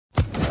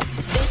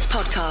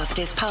podcast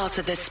is part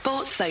of the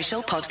Sports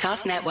Social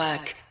Podcast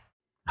Network.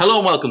 Hello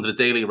and welcome to the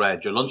Daily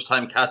Red, your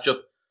lunchtime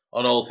catch-up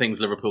on all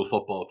things Liverpool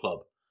Football Club.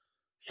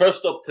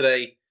 First up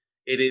today,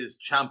 it is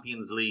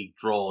Champions League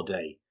draw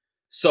day.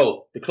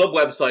 So, the club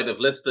website have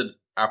listed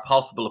our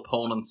possible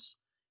opponents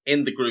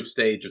in the group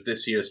stage of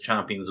this year's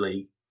Champions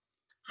League.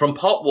 From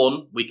pot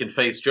 1, we can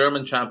face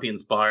German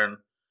champions Bayern,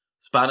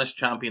 Spanish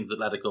champions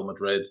Atletico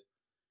Madrid,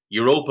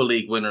 Europa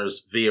League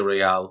winners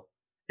Villarreal,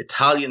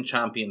 Italian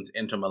champions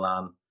Inter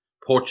Milan,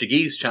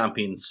 Portuguese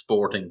champions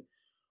Sporting,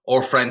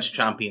 or French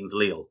champions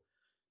Lille.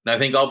 Now, I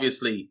think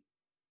obviously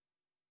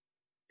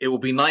it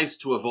would be nice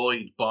to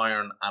avoid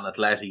Bayern and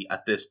Atleti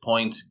at this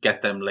point,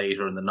 get them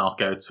later in the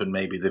knockouts when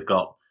maybe they've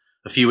got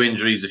a few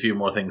injuries, a few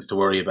more things to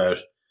worry about.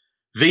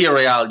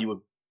 Villarreal, you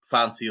would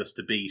fancy us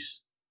to beat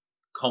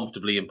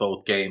comfortably in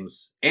both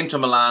games. Inter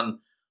Milan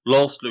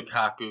lost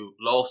Lukaku,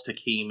 lost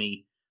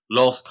Hakimi,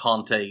 lost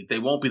Conte. They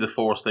won't be the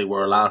force they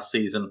were last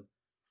season.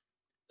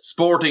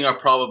 Sporting are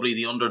probably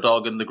the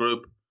underdog in the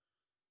group,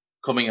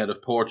 coming out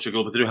of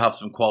Portugal, but they do have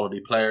some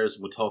quality players.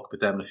 We'll talk about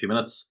them in a few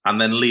minutes.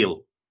 And then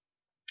Lille.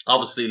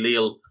 Obviously,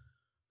 Lille,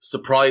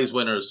 surprise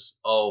winners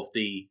of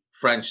the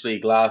French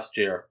League last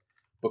year.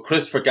 But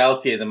Christopher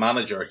Galtier, the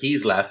manager,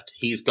 he's left.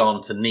 He's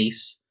gone to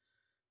Nice.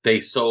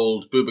 They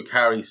sold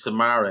Boubakary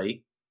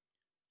Soumaré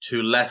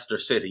to Leicester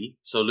City,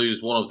 so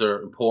lose one of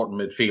their important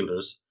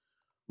midfielders.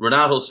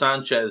 Renato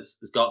Sanchez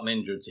has gotten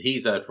injured, so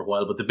he's out for a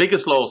while. But the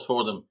biggest loss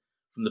for them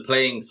from the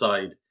playing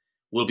side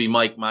will be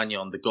Mike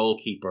Maignan, the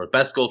goalkeeper.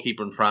 Best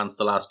goalkeeper in France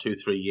the last 2-3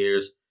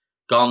 years.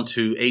 Gone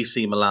to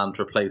AC Milan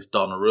to replace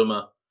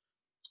Donnarumma.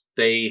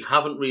 They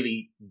haven't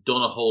really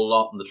done a whole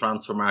lot in the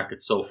transfer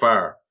market so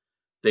far.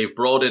 They've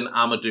brought in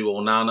Amadou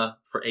Onana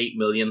for 8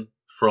 million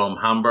from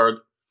Hamburg.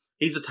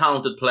 He's a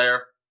talented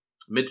player,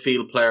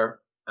 midfield player,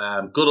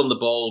 good on the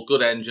ball,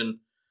 good engine,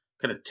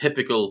 kind of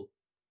typical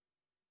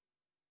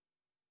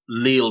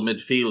Lille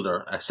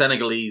midfielder, a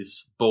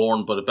Senegalese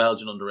born but a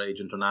Belgian underage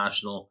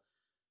international.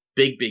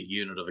 Big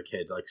unit of a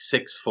kid, like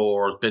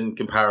 6'4", been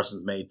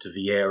comparisons made to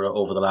Vieira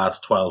over the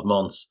last 12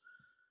 months.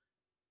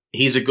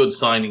 He's a good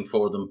signing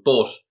for them,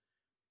 but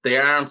they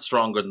aren't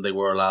stronger than they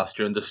were last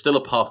year, and there's still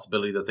a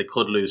possibility that they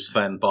could lose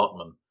Sven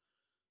Botman.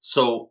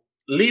 So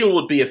Lille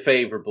would be a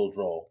favourable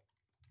draw.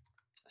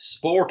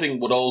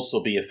 Sporting would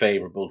also be a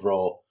favourable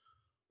draw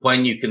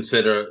when you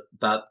consider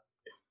that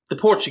the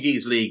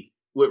Portuguese league,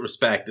 with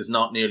respect, is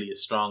not nearly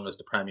as strong as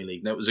the Premier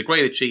League. Now, it was a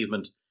great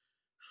achievement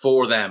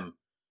for them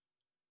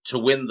to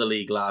win the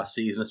league last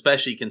season,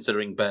 especially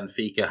considering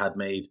Benfica had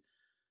made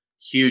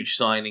huge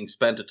signings,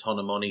 spent a ton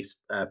of money.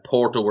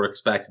 Porto were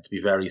expected to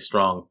be very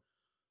strong.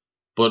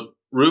 But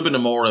Ruben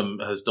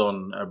Amorim has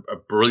done a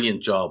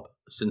brilliant job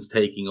since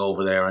taking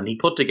over there, and he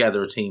put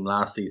together a team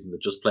last season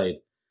that just played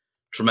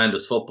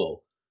tremendous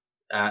football.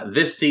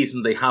 This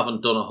season, they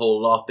haven't done a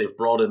whole lot. They've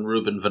brought in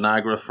Ruben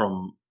Vinagre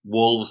from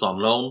Wolves on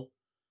loan.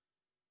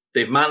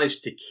 They've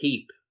managed to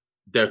keep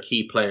their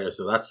key players,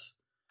 so that's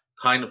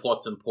kind of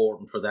what's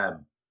important for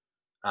them.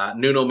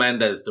 Nuno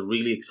Mendes, the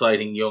really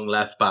exciting young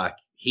left-back,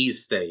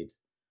 he's stayed.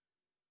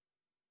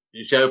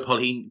 João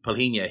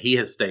Palhinha, he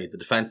has stayed, the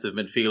defensive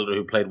midfielder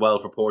who played well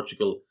for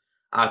Portugal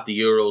at the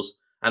Euros.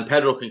 And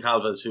Pedro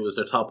Goncalves, who was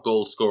their top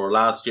goal scorer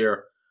last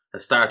year,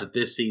 has started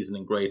this season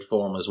in great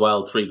form as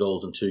well, 3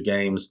 goals in 2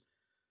 games.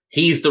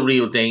 He's the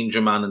real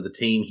danger man in the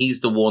team. He's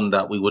the one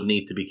that we would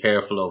need to be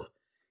careful of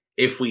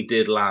if we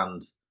did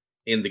land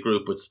in the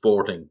group with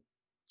Sporting.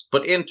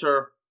 But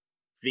Inter,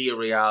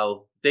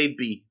 Villarreal, they'd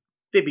be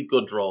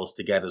good draws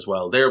to get as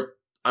well. They're,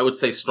 I would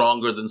say,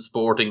 stronger than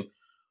Sporting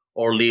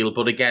or Lille,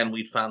 but again,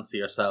 we'd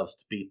fancy ourselves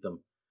to beat them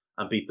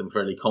and beat them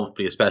fairly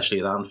comfortably, especially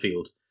at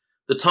Anfield.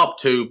 The top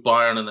 2,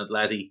 Bayern and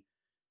Atleti,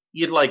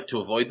 you'd like to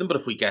avoid them, but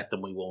if we get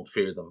them, we won't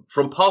fear them.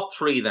 From pot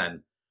 3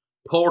 then,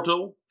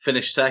 Porto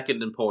finished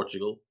second in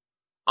Portugal,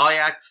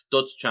 Ajax,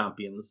 Dutch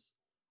champions,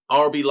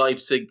 RB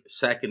Leipzig,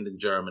 second in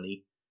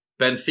Germany,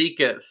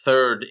 Benfica,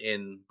 third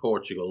in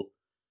Portugal.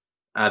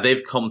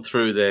 They've come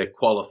through the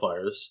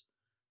qualifiers.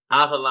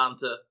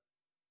 Atalanta,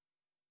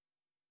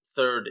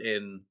 third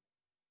in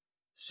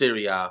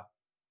Serie A.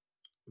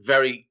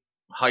 Very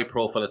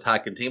high-profile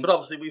attacking team, but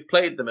obviously we've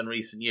played them in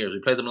recent years.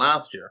 We played them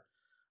last year,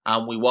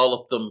 and we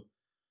walloped them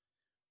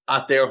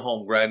at their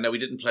home ground. Now, we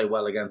didn't play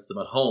well against them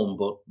at home,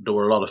 but there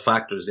were a lot of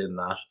factors in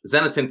that.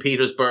 Zenit St.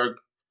 Petersburg,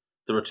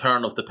 the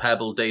return of the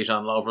Pebble,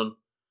 Dejan Lovren.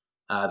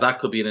 That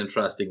could be an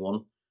interesting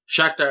one.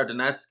 Shakhtar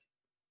Donetsk,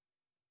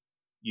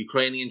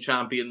 Ukrainian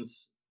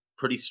champions,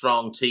 pretty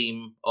strong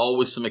team,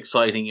 always some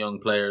exciting young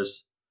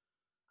players.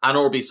 And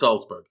RB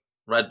Salzburg,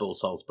 Red Bull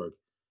Salzburg.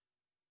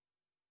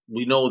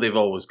 We know they've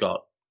always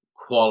got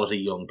quality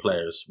young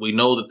players. We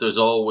know that there's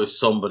always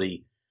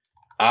somebody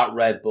at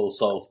Red Bull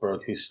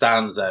Salzburg who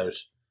stands out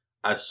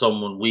as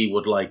someone we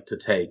would like to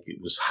take.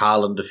 It was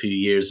Haaland a few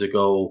years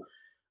ago.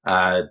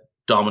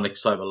 Dominic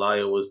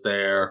Szoboszlai was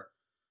there.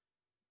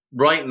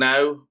 Right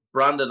now,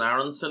 Brandon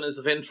Aronson is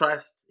of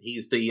interest.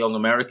 He's the young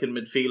American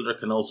midfielder,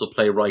 can also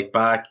play right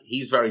back.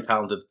 He's very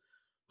talented.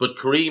 But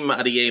Karim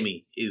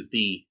Adeyemi is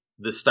the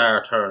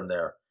star turn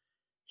there.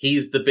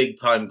 He's the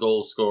big-time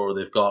goal scorer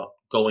they've got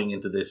going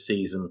into this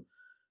season.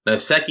 Now,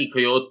 Sekou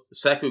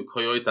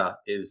Koyota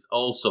is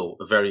also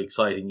a very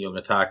exciting young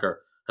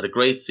attacker. Had a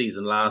great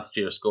season last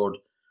year, scored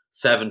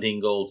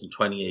 17 goals in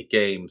 28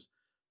 games.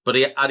 But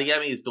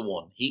Adeyemi is the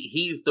one.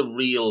 He's the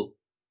real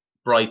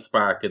bright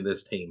spark in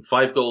this team.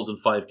 5 goals in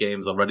 5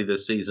 games already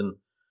this season.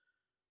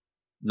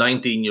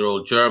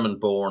 19-year-old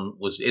German-born,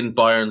 was in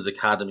Bayern's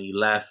academy,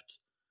 left,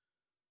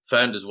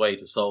 found his way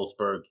to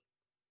Salzburg.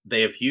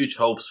 They have huge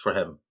hopes for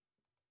him.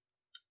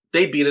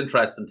 They'd be an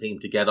interesting team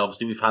to get.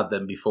 Obviously, we've had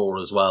them before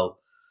as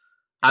well.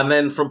 And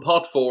then from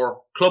pot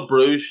 4, Club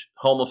Bruges,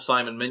 home of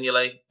Simon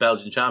Mignolet,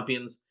 Belgian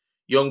champions.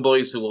 Young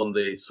boys who won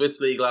the Swiss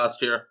League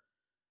last year.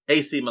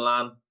 AC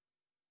Milan,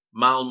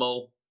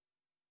 Malmo,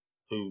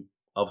 who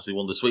obviously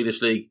won the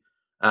Swedish League.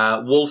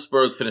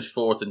 Wolfsburg finished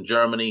 4th in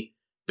Germany.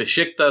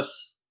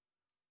 Besiktas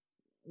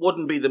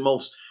wouldn't be the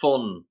most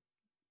fun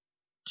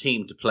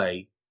team to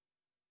play.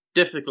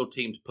 Difficult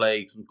team to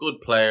play. Some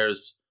good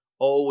players.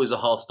 Always a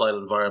hostile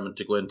environment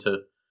to go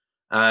into.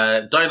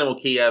 Dynamo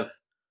Kiev.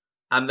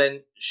 And then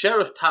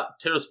Sheriff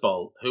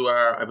Tiraspol, who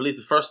are, I believe,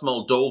 the first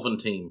Moldovan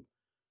team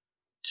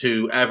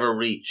to ever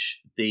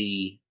reach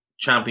the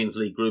Champions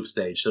League group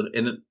stage. So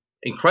an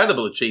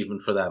incredible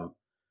achievement for them.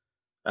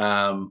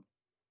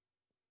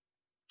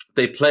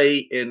 They play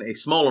in a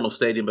small enough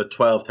stadium, about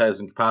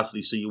 12,000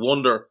 capacity. So you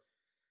wonder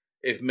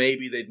if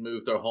maybe they'd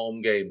move their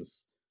home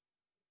games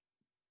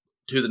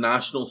to the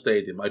national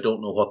stadium. I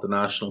don't know what the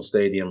national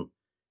stadium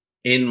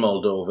in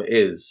Moldova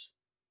is,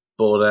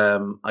 but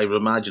I would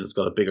imagine it's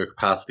got a bigger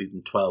capacity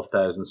than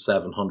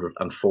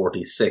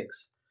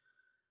 12,746.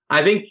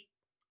 I think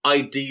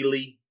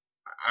ideally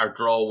our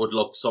draw would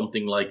look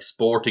something like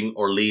Sporting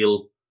or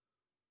Lille,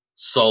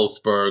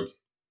 Salzburg,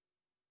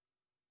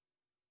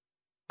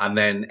 and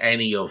then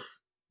any of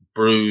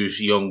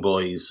Bruges, Young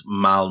Boys,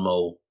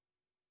 Malmo,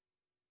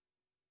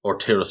 or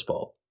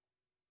Tiraspol.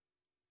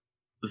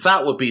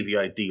 That would be the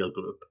ideal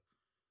group.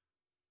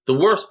 The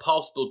worst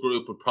possible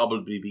group would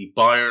probably be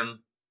Bayern,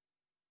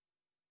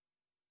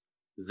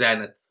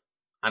 Zenit,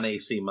 and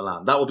AC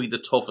Milan. That would be the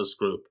toughest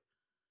group.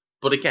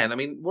 But again, I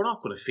mean, we're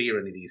not going to fear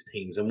any of these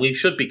teams, and we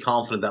should be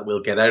confident that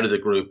we'll get out of the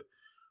group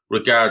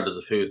regardless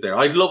of who's there.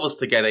 I'd love us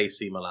to get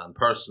AC Milan,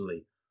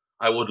 personally.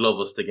 I would love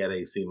us to get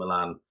AC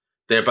Milan.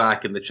 They're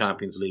back in the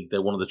Champions League.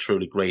 They're one of the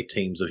truly great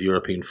teams of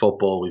European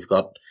football. We've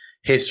got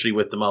history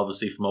with them,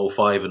 obviously, from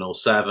 05 and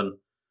 07.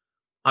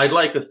 I'd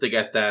like us to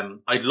get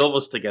them. I'd love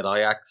us to get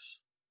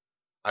Ajax.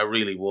 I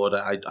really would.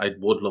 I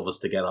would love us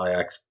to get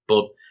Ajax.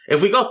 But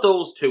if we got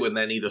those two and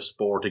then either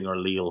Sporting or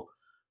Lille,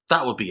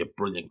 that would be a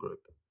brilliant group.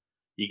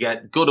 You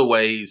get good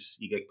aways.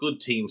 You get good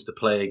teams to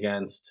play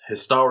against.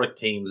 Historic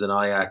teams in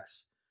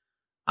Ajax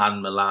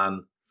and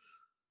Milan.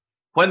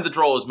 When the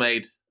draw is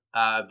made,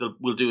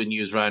 we'll do a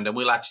news round and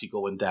we'll actually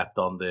go in depth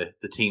on the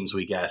teams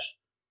we get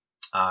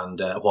and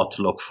what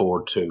to look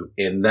forward to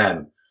in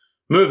them.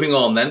 Moving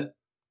on then.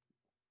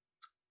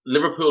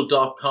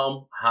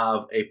 Liverpool.com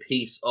have a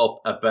piece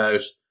up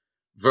about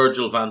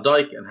Virgil van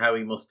Dijk and how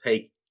he must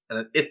take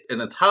an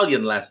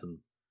Italian lesson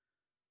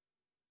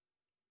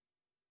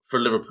for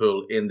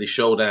Liverpool in the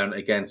showdown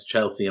against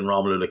Chelsea and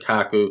Romelu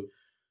Lukaku,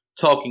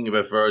 talking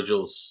about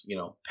Virgil's,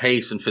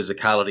 pace and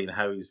physicality and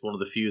how he's one of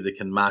the few that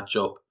can match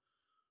up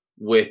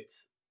with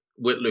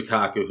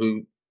Lukaku,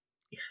 who,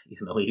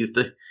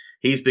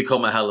 he's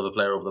become a hell of a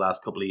player over the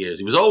last couple of years.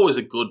 He was always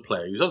a good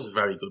player. He was always a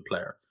very good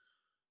player.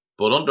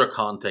 But under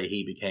Conte,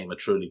 he became a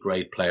truly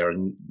great player,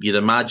 and you'd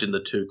imagine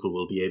that Tuchel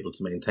will be able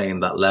to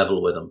maintain that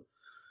level with him.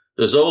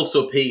 There's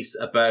also a piece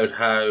about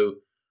how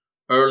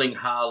Erling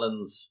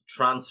Haaland's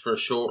transfer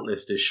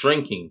shortlist is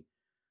shrinking,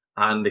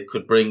 and it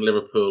could bring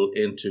Liverpool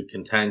into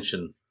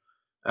contention.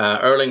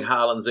 Erling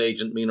Haaland's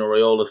agent, Mino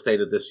Raiola,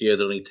 stated this year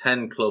that only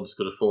 10 clubs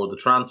could afford the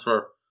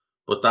transfer,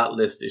 but that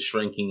list is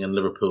shrinking and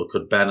Liverpool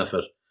could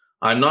benefit.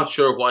 I'm not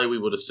sure why we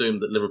would assume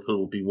that Liverpool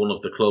would be one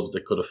of the clubs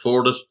that could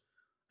afford it,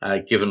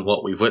 given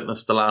what we've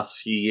witnessed the last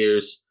few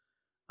years.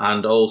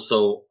 And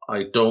also,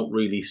 I don't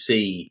really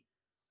see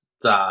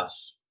that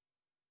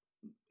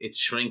it's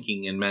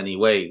shrinking in many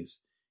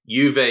ways.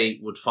 Juve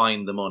would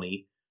find the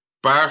money.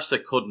 Barca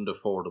couldn't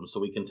afford them, so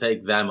we can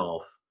take them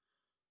off.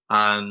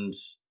 And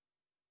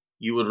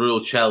you would rule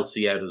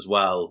Chelsea out as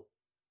well,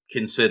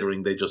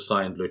 considering they just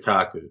signed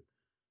Lukaku.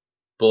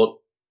 But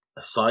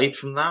aside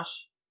from that,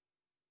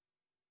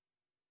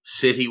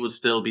 City would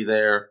still be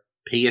there.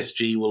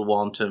 PSG will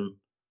want him.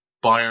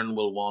 Bayern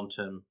will want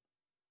him.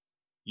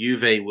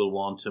 Juve will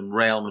want him.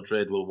 Real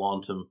Madrid will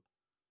want him.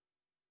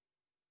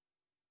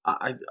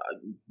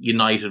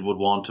 United would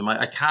want him.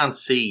 I can't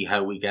see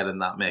how we get in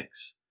that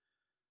mix.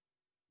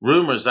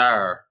 Rumours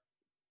are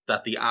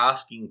that the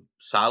asking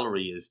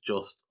salary is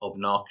just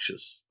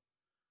obnoxious.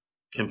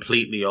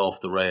 Completely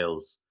off the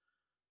rails.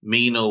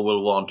 Mino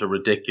will want a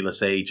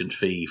ridiculous agent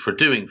fee for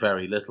doing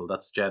very little.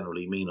 That's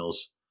generally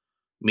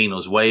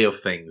Mino's way of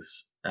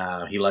things.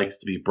 He likes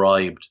to be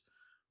bribed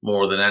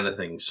more than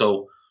anything.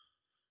 So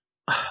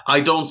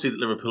I don't see that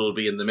Liverpool will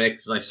be in the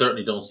mix, and I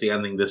certainly don't see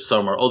anything this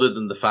summer other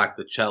than the fact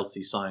that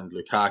Chelsea signed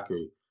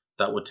Lukaku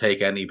that would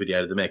take anybody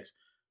out of the mix.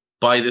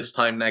 By this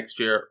time next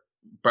year,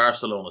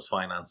 Barcelona's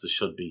finances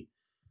should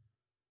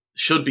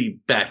be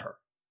better,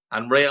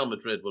 and Real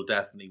Madrid will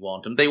definitely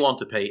want him. They want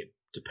to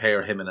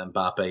pair him and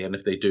Mbappe, and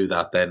if they do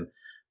that, then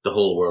the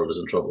whole world is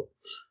in trouble.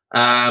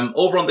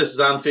 Over on This Is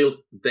Anfield,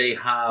 they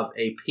have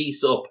a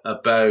piece up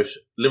about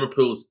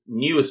Liverpool's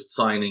newest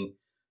signing,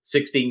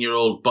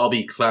 16-year-old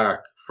Bobby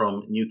Clark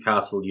from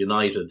Newcastle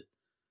United.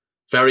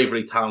 Very,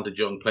 very talented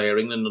young player,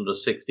 England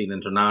under-16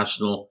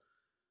 international.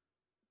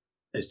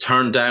 Has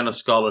turned down a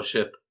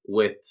scholarship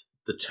with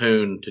the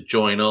Toon to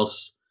join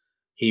us.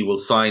 He will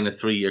sign a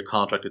 3-year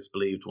contract, it's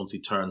believed, once he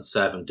turns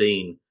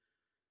 17.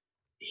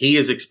 He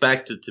is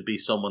expected to be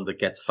someone that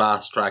gets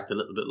fast-tracked a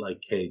little bit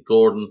like Cade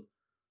Gordon.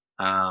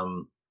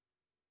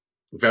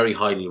 Very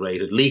highly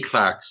rated. Lee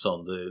Clark's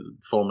son, the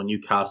former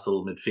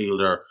Newcastle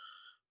midfielder,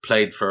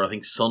 played for, I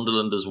think,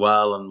 Sunderland as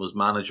well, and was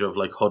manager of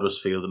like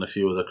Huddersfield and a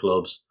few other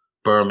clubs.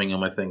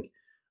 Birmingham, I think.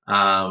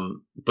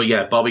 But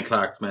yeah, Bobby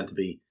Clark's meant to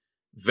be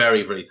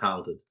very, very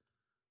talented.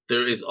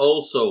 There is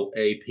also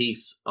a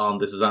piece on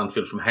This Is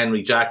Anfield from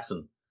Henry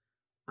Jackson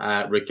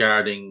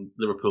regarding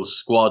Liverpool's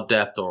squad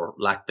depth or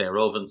lack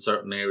thereof in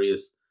certain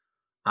areas.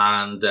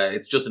 And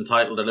it's just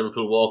entitled "A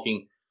Liverpool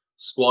Walking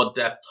Squad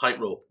Depth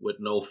Tightrope with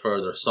No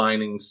Further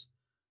Signings."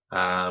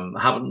 I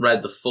haven't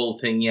read the full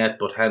thing yet,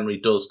 but Henry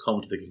does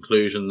come to the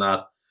conclusion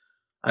that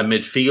a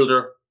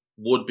midfielder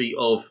would be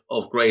of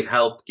great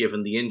help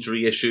given the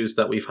injury issues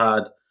that we've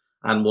had,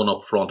 and one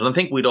up front. And I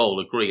think we'd all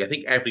agree. I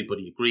think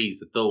everybody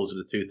agrees that those are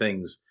the two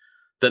things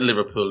that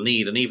Liverpool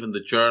need. And even the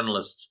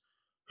journalists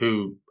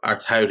who are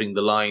touting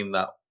the line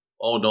that,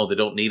 oh no, they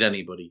don't need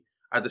anybody,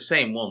 are the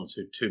same ones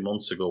who 2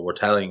 months ago were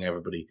telling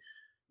everybody,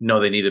 no,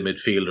 they need a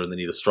midfielder and they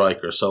need a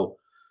striker. So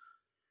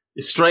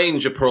a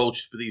strange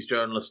approach these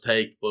journalists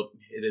take, but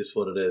it is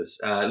what it is.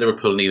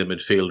 Liverpool need a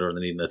midfielder and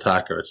they need an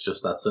attacker. It's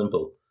just that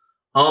simple.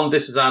 On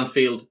This Is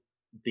Anfield,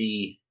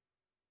 the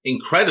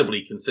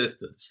incredibly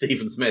consistent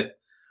Stephen Smith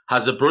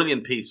has a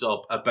brilliant piece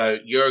up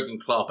about Jurgen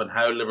Klopp and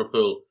how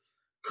Liverpool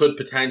could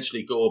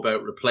potentially go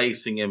about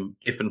replacing him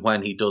if and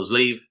when he does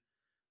leave.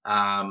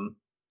 A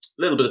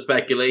little bit of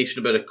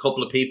speculation about a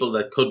couple of people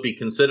that could be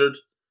considered.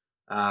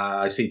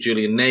 I see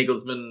Julian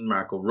Nagelsmann,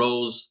 Marco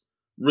Rose.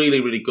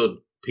 Really, really good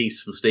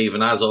piece from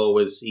Stephen. As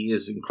always, he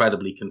is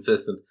incredibly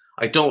consistent.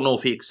 I don't know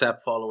if he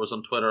accepts followers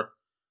on Twitter,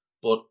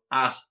 but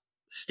at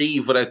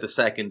Steve without the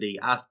second D,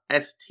 at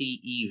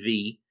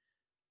STEVLFC.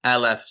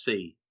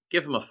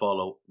 Give him a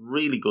follow.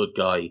 Really good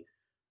guy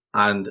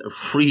and a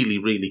really,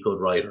 really good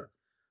writer.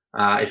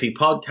 If he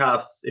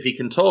podcasts, if he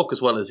can talk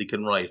as well as he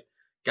can write,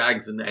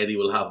 Gags and Eddie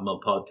will have him on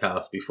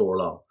podcast before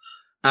long.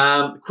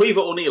 Caoimhe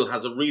O'Neill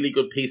has a really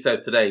good piece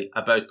out today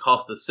about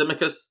Kostas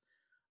Tsimikas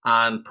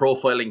and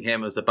profiling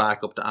him as a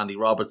backup to Andy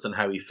Robertson,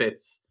 how he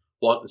fits,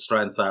 what the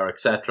strengths are,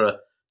 etc.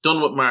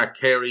 Done with Mark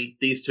Carey.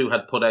 These two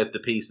had put out the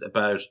piece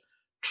about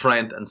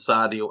Trent and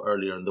Sadio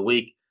earlier in the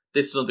week.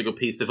 This is another good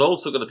piece. They've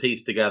also got a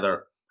piece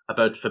together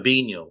about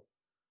Fabinho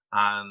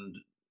and,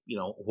 you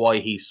know, why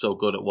he's so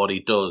good at what he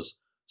does.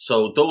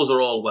 So those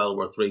are all well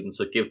worth reading,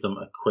 so give them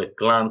a quick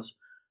glance.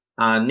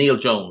 And Neil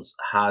Jones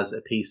has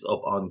a piece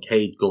up on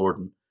Cade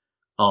Gordon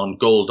on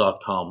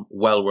goal.com.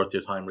 Well worth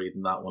your time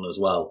reading that one as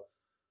well.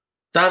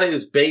 That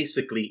is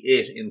basically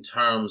it in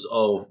terms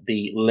of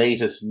the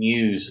latest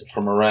news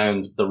from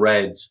around the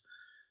Reds.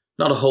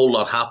 Not a whole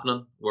lot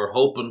happening. We're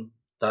hoping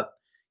that,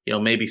 you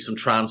know, maybe some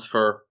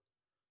transfer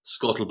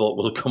scuttlebutt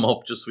will come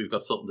up just so we've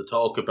got something to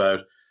talk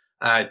about.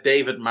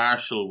 David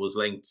Marshall was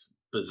linked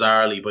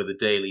bizarrely by the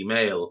Daily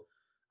Mail.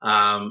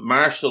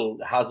 Marshall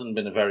hasn't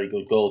been a very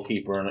good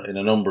goalkeeper in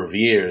a number of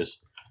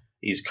years.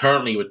 He's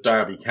currently with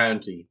Derby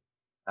County.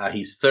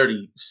 He's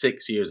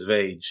 36 years of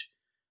age.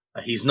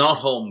 He's not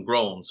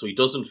homegrown, so he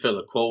doesn't fill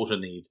a quota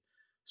need.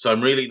 So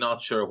I'm really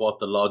not sure what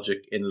the logic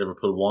in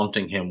Liverpool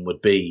wanting him would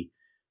be.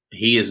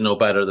 He is no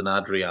better than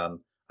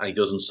Adrian, and he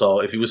doesn't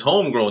if he was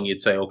homegrown,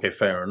 you'd say, okay,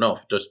 fair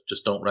enough.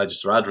 Just don't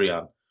register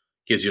Adrian.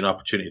 Gives you an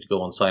opportunity to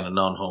go and sign a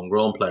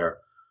non-homegrown player.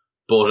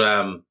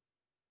 But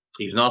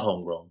he's not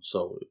homegrown,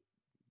 so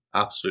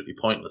absolutely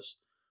pointless.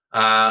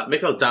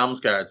 Mikkel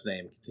Damsgaard's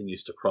name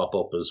continues to crop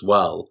up as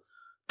well.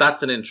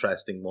 That's an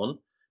interesting one.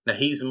 Now,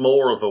 he's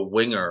more of a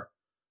winger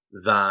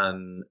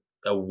than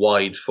a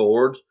wide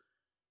forward,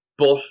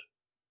 but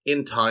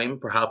in time,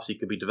 perhaps he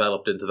could be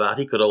developed into that.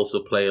 He could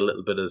also play a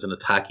little bit as an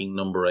attacking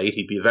number 8.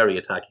 He'd be a very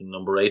attacking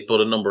number 8, but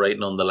a number 8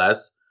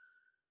 nonetheless.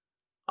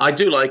 I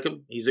do like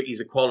him. He's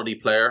a quality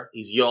player.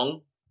 He's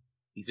young.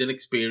 He's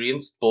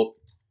inexperienced, but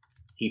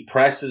he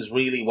presses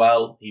really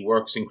well. He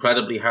works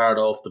incredibly hard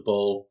off the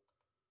ball.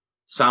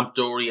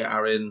 Sampdoria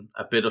are in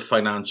a bit of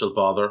financial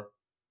bother.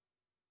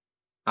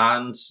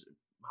 And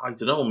I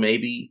don't know,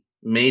 maybe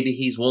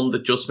he's one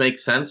that just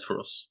makes sense for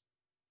us.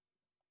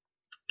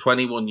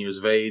 21 years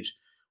of age,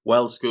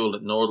 well schooled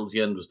at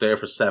Nordsjælland, was there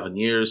for 7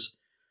 years.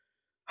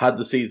 Had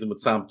the season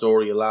with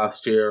Sampdoria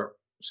last year,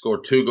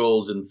 scored 2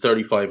 goals in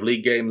 35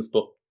 league games,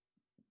 but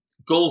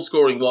goal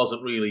scoring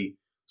wasn't really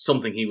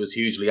something he was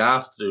hugely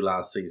asked to do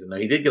last season. Now,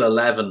 he did get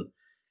 11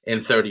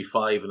 in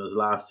 35 in his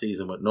last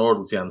season with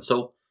Nordsjælland,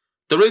 so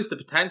there is the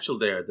potential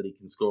there that he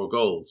can score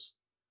goals.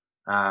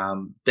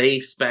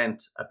 They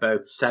spent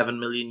about €7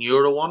 million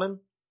on him.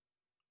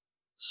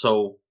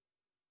 So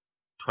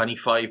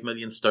 25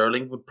 million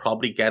sterling would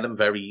probably get him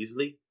very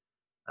easily.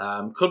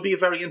 Could be a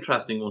very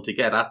interesting one to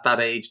get at that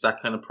age,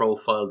 that kind of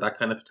profile, that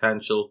kind of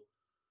potential.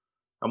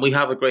 And we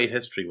have a great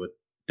history with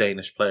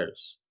Danish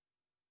players.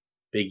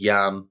 Big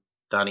Jan,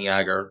 Danny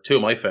Agger, two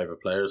of my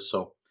favourite players.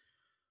 So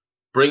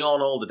bring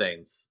on all the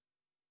Danes.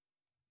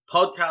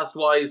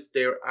 Podcast-wise,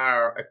 there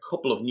are a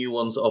couple of new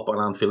ones up on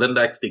Anfield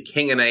Index. The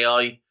King and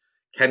AI,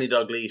 Kenny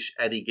Dalglish,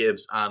 Eddie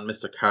Gibbs, and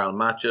Mr. Carl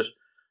Matchett.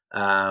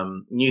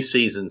 New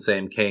season,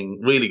 same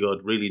King. Really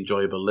good, really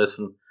enjoyable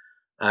listen.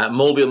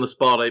 Mulby on the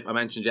Spot, I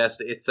mentioned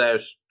yesterday, it's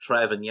out.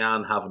 Trev and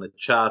Jan having a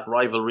chat.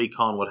 Rival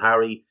Recon with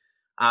Harry.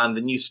 And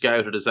the new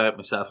Scouted is out,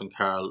 myself and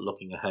Carl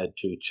looking ahead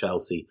to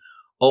Chelsea.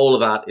 All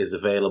of that is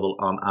available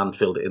on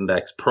Anfield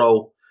Index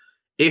Pro.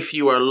 If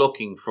you are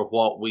looking for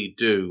what we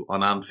do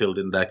on Anfield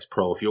Index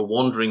Pro, if you're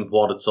wondering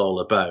what it's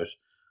all about,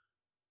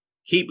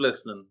 keep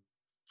listening.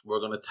 We're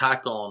going to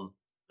tack on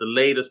the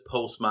latest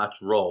post-match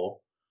Raw,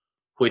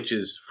 which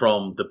is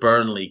from the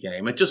Burnley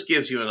game. It just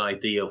gives you an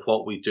idea of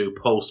what we do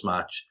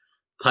post-match,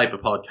 type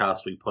of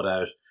podcast we put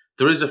out.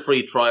 There is a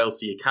free trial, so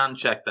you can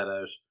check that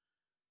out.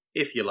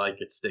 If you like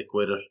it, stick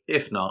with it.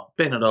 If not,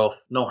 bin it off.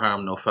 No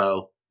harm, no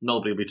foul.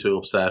 Nobody will be too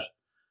upset.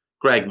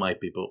 Greg might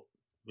be, but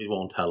we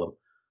won't tell him.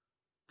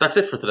 That's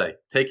it for today.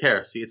 Take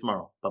care. See you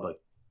tomorrow. Bye-bye.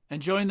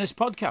 Enjoying this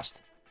podcast?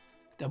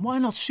 Then why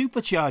not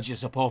supercharge your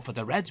support for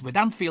the Reds with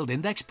Anfield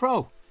Index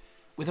Pro?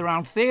 With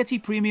around 30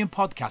 premium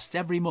podcasts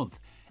every month,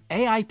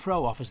 AI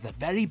Pro offers the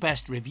very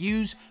best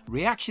reviews,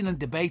 reaction and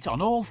debate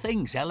on all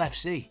things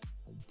LFC.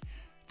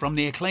 From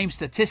the acclaimed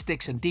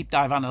statistics and deep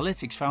dive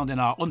analytics found in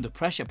our Under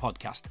Pressure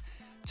podcast,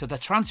 to the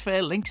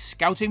transfer links,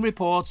 scouting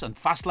reports and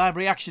fast live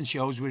reaction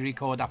shows we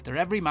record after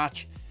every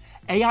match,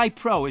 AI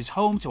Pro is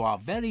home to our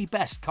very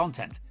best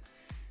content.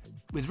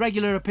 With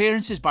regular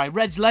appearances by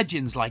Reds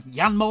legends like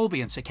Jan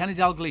Molby and Sir Kenny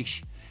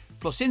Dalglish,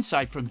 plus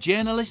insight from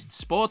journalists,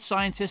 sports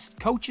scientists,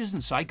 coaches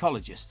and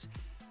psychologists.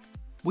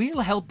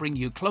 We'll help bring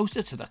you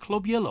closer to the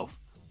club you love.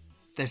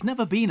 There's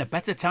never been a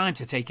better time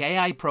to take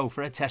AI Pro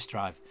for a test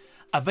drive.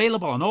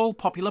 Available on all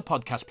popular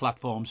podcast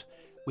platforms,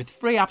 with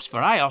free apps for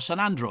iOS and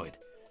Android.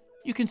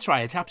 You can try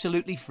it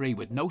absolutely free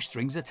with no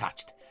strings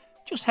attached.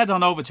 Just head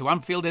on over to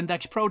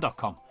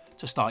AnfieldIndexPro.com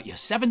to start your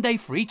 7-day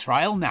free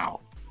trial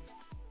now.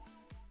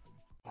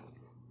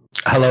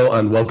 Hello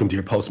and welcome to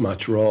your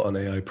post-match Raw on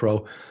AI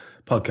Pro.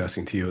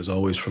 Podcasting to you as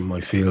always from my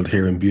field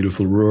here in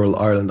beautiful rural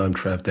Ireland. I'm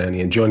Trev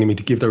Downey, and joining me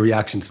to give their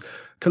reactions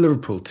to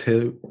Liverpool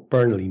 2,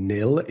 Burnley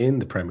 0 in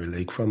the Premier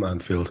League from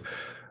Anfield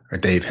are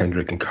Dave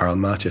Hendrick and Carl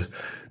Matchett.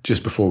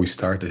 Just before we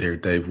started here,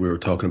 Dave, we were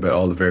talking about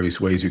all the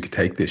various ways we could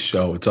take this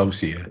show. It's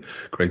obviously a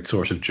great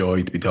source of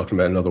joy to be talking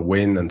about another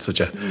win and such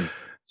a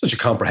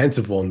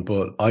comprehensive one,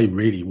 but I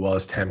really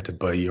was tempted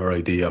by your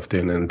idea of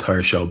doing an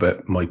entire show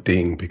about Mike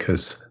Dean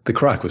because the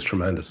crack was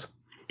tremendous.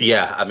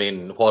 Yeah, I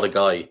mean, what a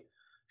guy.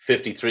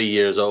 53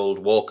 years old,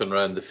 walking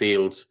around the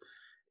fields,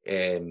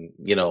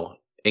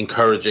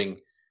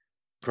 encouraging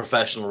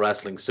professional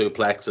wrestling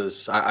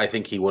suplexes. I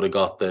think he would have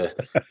got the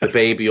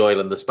baby oil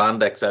and the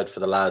spandex out for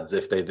the lads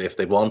if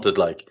they wanted.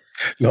 A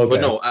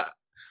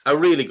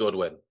really good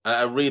win.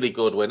 A really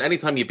good win.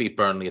 Anytime you beat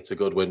Burnley, it's a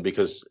good win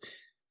because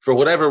for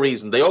whatever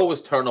reason, they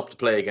always turn up to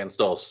play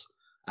against us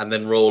and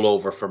then roll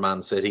over for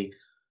Man City.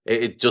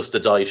 It's just a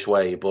Dyche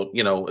way. But, a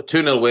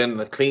 2-0 win,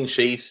 a clean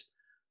sheet,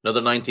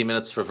 another 90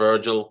 minutes for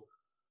Virgil.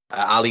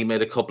 Ali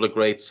made a couple of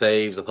great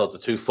saves. I thought the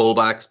two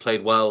fullbacks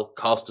played well.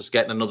 Costas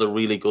getting another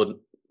really good,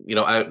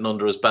 out and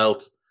under his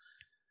belt.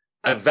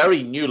 A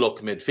very new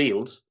look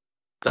midfield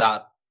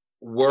that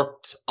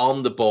worked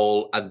on the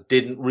ball and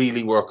didn't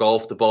really work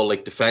off the ball.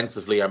 Like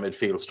defensively, our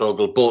midfield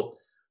struggled, but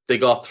they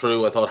got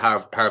through. I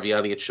thought Harvey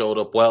Elliott showed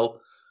up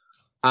well.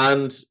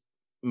 And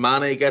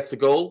Mane gets a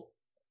goal.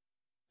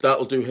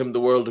 That'll do him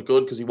the world of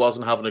good because he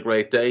wasn't having a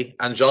great day.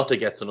 And Jota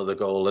gets another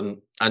goal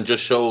and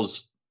just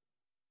shows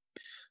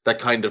that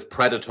kind of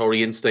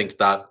predatory instinct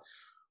that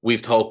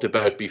we've talked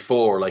about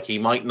before. Like, he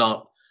might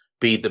not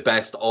be the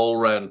best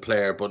all-round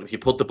player, but if you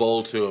put the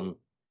ball to him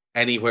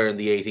anywhere in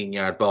the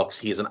 18-yard box,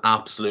 he is an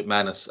absolute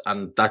menace.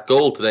 And that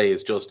goal today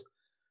is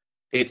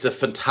it's a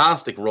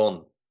fantastic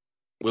run.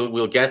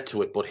 We'll get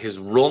to it, but his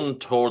run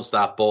towards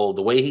that ball,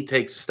 the way he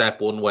takes a step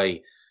one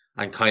way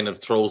and kind of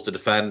throws the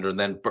defender and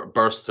then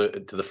bursts to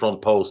the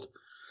front post,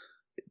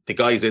 the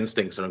guy's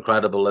instincts are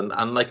incredible.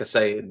 And like I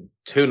say,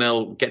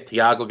 2-0,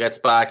 Thiago gets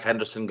back.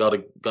 Henderson got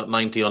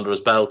 90 under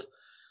his belt.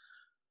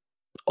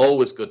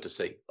 Always good to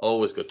see.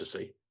 Always good to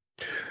see.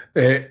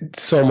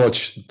 So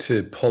much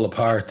to pull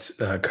apart,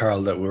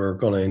 Carl, that we're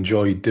going to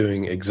enjoy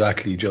doing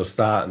exactly just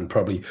that and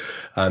probably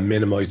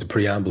minimise the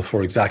preamble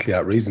for exactly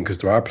that reason, because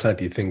there are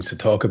plenty of things to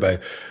talk about.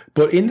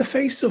 But in the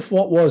face of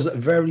what was a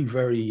very,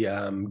 very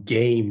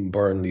game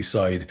Burnley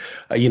side,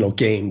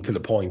 game to the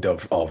point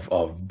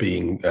of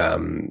being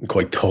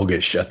quite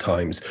tuggish at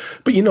times,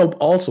 but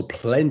also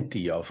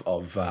plenty of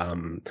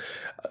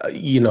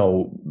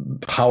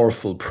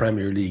powerful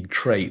Premier League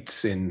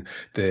traits in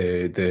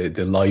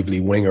the lively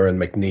winger and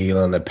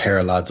McNeil and a pair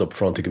of lads up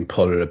front who can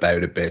pull it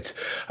about a bit.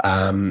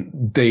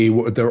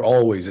 They're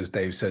always, as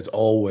Dave says,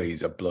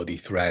 always a bloody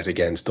threat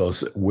against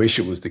us. Wish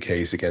it was the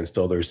case against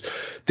others.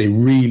 They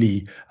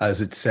really,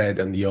 as it said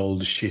in the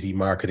old shitty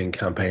marketing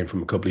campaign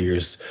from a couple of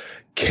years,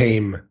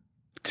 came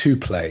to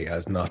play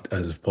as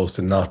opposed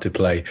to not to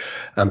play,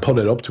 and put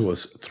it up to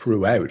us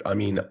throughout. I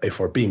mean, if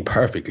we're being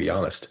perfectly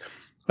honest,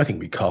 I think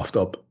we coughed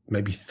up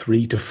maybe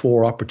 3 to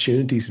 4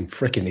 opportunities in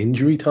frickin'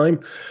 injury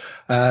time.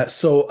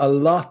 So a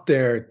lot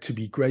there to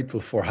be grateful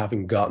for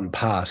having gotten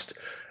past.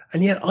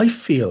 And yet I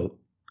feel,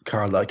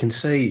 Carl, I can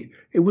say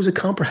it was a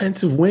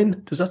comprehensive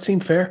win. Does that seem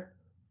fair?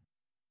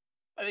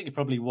 I think it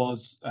probably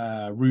was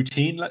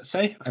routine, let's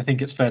say. I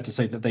think it's fair to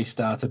say that they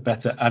started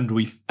better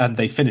and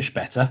they finished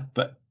better.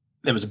 But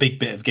there was a big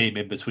bit of game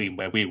in between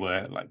where we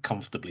were like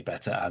comfortably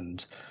better,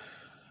 and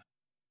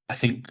I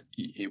think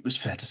it was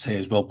fair to say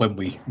as well, when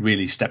we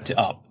really stepped it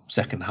up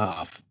second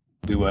half,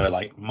 we were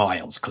like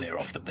miles clear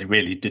of them. They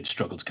really did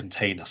struggle to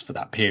contain us for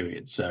that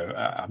period. So,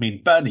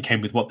 Burnley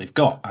came with what they've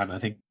got, and I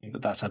think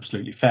that that's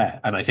absolutely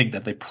fair. And I think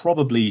that they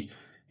probably,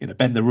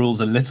 bend the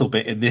rules a little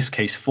bit in this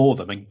case for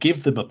them and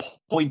give them a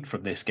point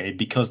from this game,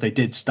 because they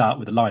did start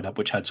with a lineup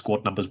which had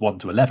squad numbers 1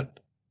 to 11.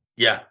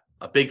 Yeah,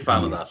 a big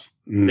fan of that.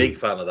 Big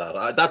fan of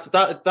that.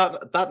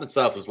 That in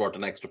itself is worth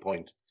an extra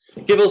point.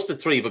 Give us the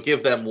 3, but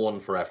give them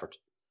 1 for effort.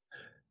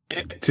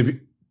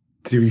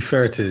 To be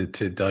fair to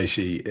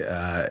Daishi,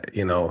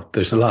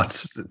 there's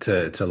lots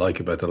to like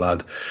about the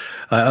lad.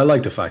 I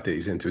like the fact that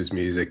he's into his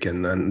music,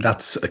 and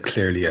that's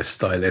clearly a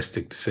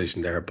stylistic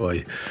decision there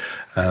by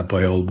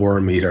old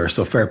Worm Eater.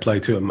 So fair play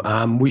to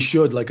him. We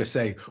should, like I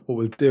say, what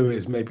we'll do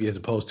is maybe as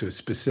opposed to a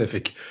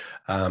specific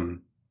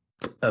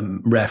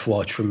ref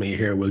watch from me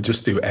here, we'll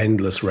just do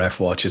endless ref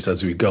watches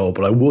as we go.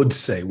 But I would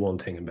say one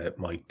thing about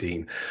Mike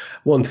Dean,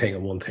 one thing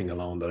and one thing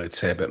alone that I'd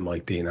say about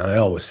Mike Dean, and I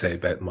always say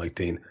about Mike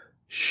Dean,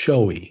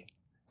 showy.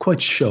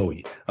 Quite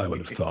showy, I would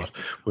have thought,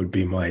 would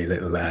be my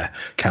little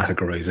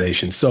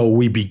categorization. So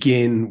we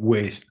begin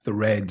with the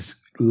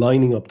Reds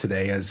lining up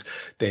today, as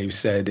Dave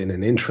said, in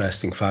an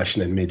interesting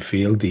fashion in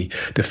midfield. The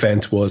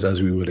defence was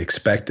as we would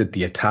expect it.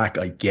 The attack,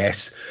 I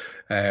guess,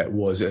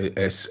 was a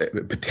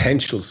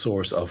potential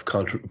source of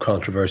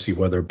controversy,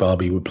 whether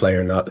Bobby would play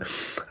or not.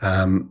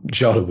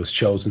 Jota was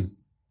chosen.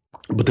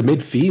 But the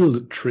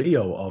midfield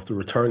trio of the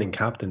returning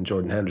captain,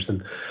 Jordan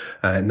Henderson,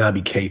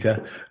 Naby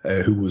Keita,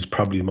 who was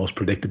probably the most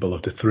predictable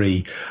of the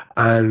 3,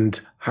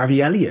 and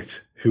Harvey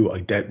Elliott, who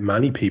I doubt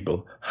many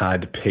people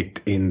had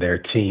picked in their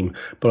team.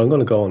 But I'm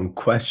going to go and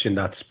question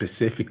that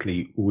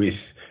specifically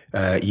with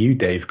you,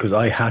 Dave, because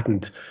I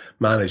hadn't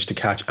managed to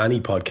catch any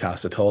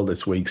podcast at all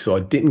this week. So I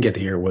didn't get to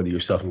hear whether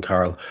yourself and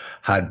Carl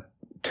had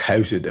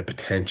touted a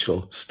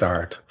potential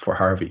start for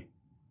Harvey.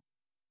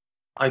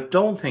 I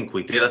don't think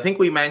we did. I think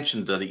we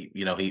mentioned that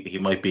he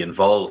might be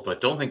involved, but I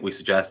don't think we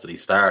suggested he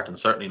start, and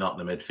certainly not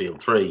in the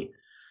midfield 3.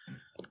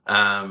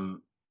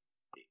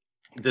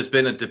 There's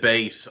been a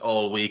debate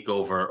all week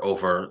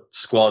over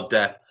squad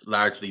depth,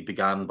 largely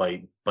began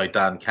by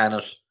Dan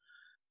Kennett,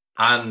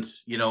 and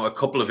a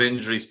couple of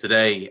injuries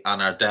today,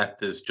 and our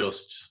depth is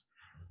just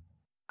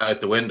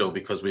out the window,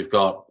 because we've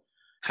got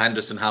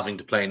Henderson having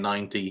to play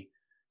 90,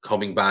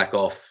 coming back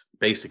off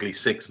basically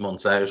 6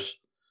 months out.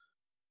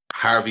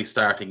 Harvey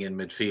starting in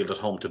midfield at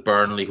home to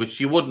Burnley, which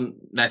you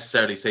wouldn't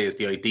necessarily say is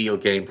the ideal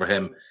game for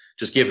him,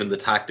 just given the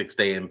tactics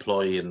they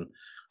employ and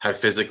how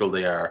physical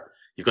they are.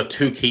 You've got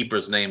 2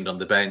 keepers named on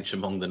the bench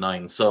among the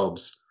 9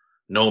 subs.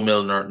 No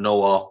Milner,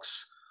 no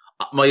Ox.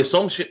 My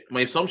assumption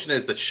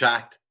is that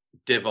Shaq,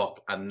 Divock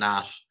and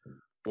Nat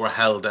were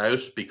held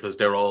out because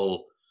they're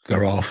off.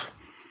 They're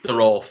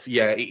off.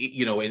 Yeah,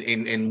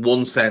 in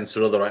one sense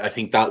or other, I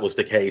think that was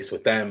the case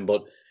with them.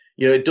 But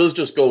it does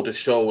just go to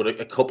show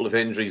with a couple of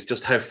injuries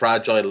just how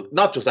fragile,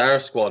 not just our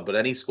squad, but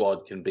any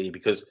squad can be.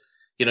 Because,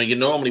 you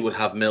normally would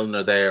have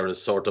Milner there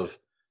as sort of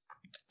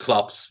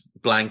Klopp's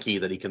blankie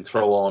that he can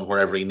throw on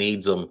wherever he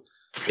needs him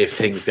if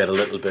things get a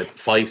little bit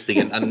feisty.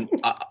 And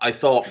I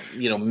thought,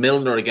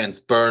 Milner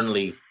against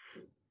Burnley,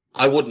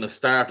 I wouldn't have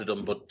started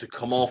him, but to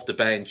come off the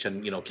bench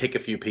and, kick a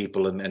few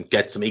people and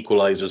get some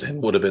equalisers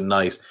in would have been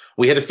nice.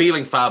 We had a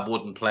feeling Fab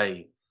wouldn't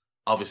play.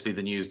 Obviously,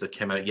 the news that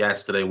came out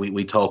yesterday,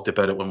 we talked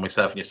about it when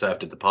myself and yourself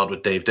did the pod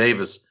with Dave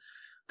Davis,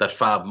 that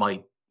Fab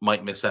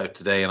might miss out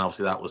today, and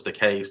obviously that was the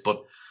case.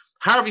 But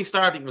Harvey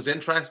starting was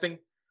interesting,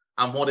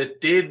 and what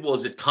it did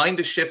was it kind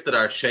of shifted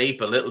our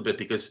shape a little bit,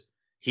 because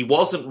he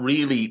wasn't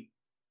really,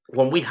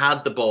 when we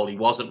had the ball, he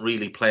wasn't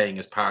really playing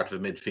as part of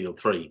a midfield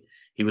 3.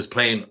 He was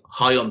playing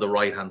high on the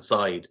right-hand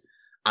side,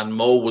 and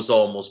Mo was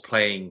almost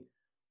playing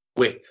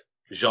with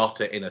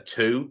Jota in a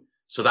 2.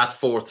 So that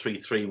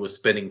 4-3-3 was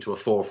spinning to a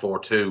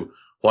 4-4-2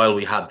 while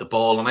we had the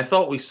ball. And I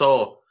thought we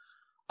saw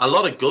a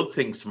lot of good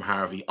things from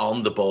Harvey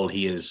on the ball.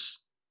 He is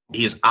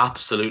he is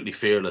absolutely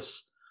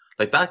fearless.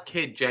 Like, that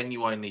kid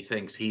genuinely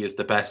thinks he is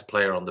the best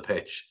player on the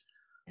pitch.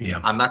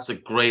 Yeah. And that's a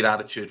great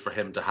attitude for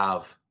him to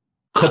have.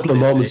 Couple of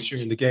moments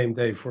during the game,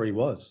 Dave, where he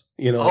was,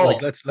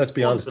 like, let's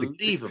be honest,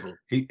 unbelievable.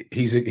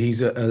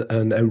 He's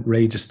an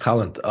outrageous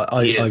talent.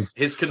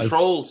 His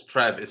controls,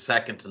 Trev, is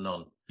second to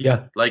none.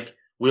 Yeah, like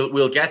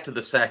we'll get to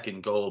the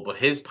second goal, but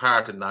his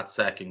part in that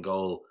second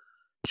goal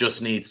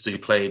just needs to be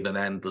played in an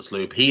endless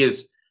loop.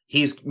 He's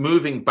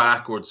moving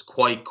backwards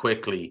quite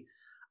quickly,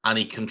 and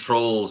he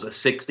controls a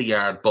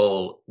 60-yard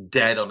ball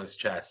dead on his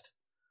chest.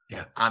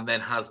 Yeah, and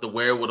then has the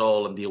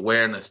wherewithal and the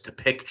awareness to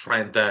pick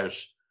Trent out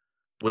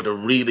with a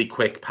really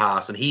quick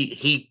pass, and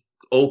he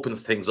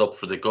opens things up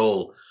for the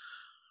goal.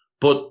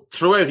 But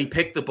throughout, he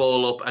picked the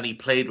ball up and he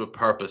played with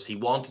purpose. He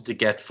wanted to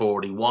get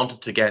forward. He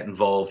wanted to get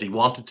involved. He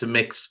wanted to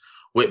mix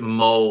with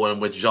Mo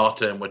and with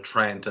Jota and with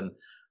Trent and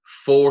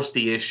force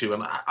the issue.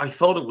 And I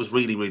thought it was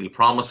really, really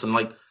promising.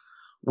 Like,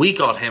 we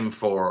got him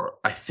for,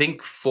 I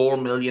think, 4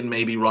 million,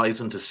 maybe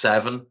rising to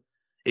 7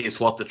 is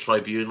what the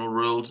tribunal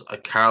ruled.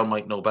 Carl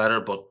might know better,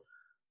 but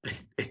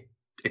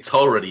it's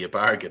already a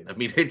bargain. I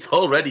mean, it's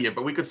already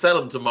but we could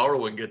sell him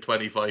tomorrow and get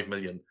 25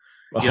 million.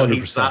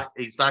 He's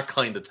that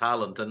kind of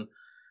talent. And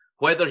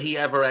whether he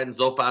ever ends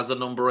up as a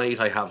number 8,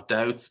 I have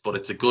doubts, but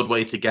it's a good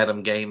way to get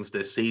him games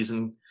this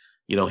season.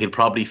 He'll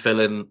probably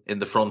fill in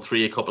the front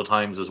three a couple of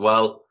times as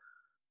well.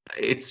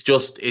 It's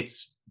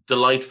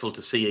delightful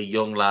to see a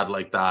young lad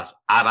like that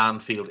at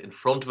Anfield in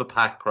front of a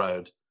packed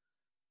crowd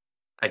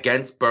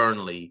against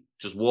Burnley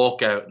just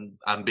walk out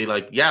and be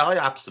like, yeah, I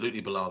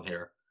absolutely belong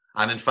here.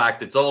 And in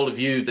fact, it's all of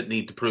you that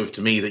need to prove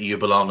to me that you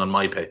belong on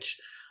my pitch.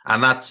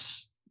 And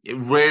that's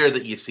rare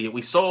that you see it.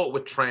 We saw it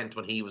with Trent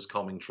when he was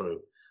coming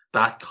through.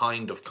 That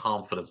kind of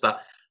confidence,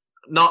 that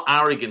not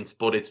arrogance,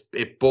 but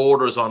it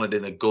borders on it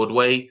in a good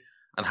way.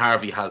 And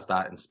Harvey has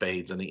that in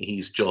spades. And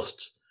he's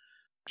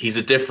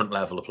a different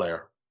level of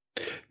player.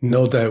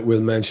 No doubt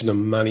we'll mention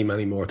him many,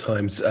 many more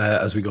times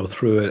as we go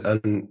through it.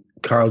 And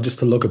Carl, just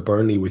to look at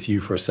Burnley with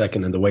you for a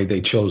second and the way they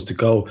chose to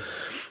go.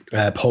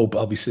 Pope,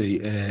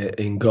 obviously,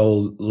 in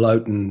goal.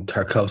 Loughton,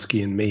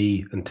 Tarkowski and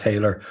me and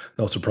Taylor.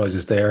 No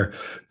surprises there.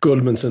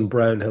 Goodmanson,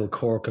 Brownhill,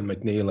 Cork and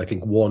McNeil. I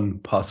think one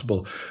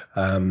possible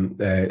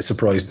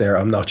surprise there.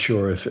 I'm not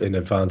sure if in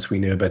advance we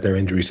knew about their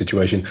injury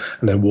situation.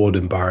 And then Wood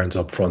and Barnes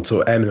up front.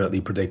 So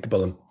eminently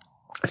predictable. And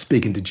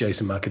speaking to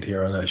Jason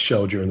McAteer on a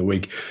show during the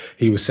week,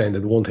 he was saying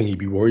that the one thing he'd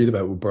be worried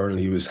about with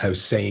Burnley was how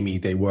samey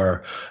they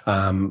were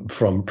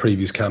from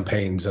previous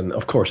campaigns. And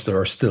of course, there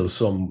are still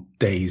some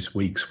days,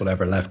 weeks,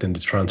 whatever left in the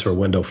transfer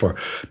window for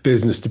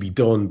business to be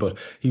done. But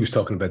he was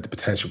talking about the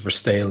potential for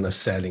staleness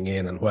setting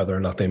in and whether or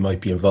not they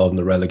might be involved in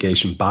the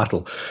relegation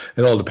battle.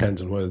 It all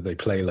depends on whether they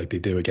play like they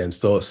do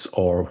against us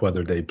or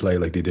whether they play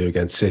like they do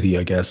against City,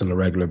 I guess, on a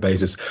regular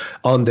basis.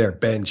 On their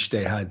bench,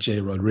 they had Jay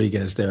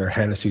Rodriguez there.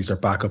 Hennessy's their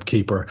backup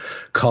keeper.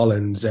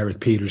 Collins, Eric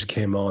Peters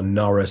came on,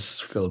 Norris,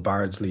 Phil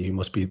Bardsley, who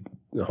must be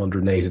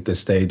 108 at this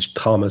stage,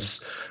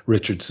 Thomas,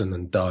 Richardson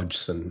and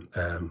Dodgson.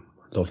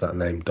 Love that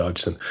name,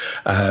 Dodgson.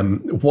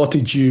 What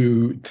did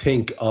you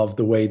think of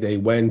the way they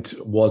went?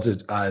 Was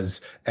it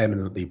as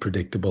eminently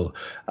predictable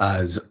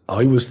as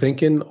I was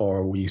thinking,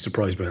 or were you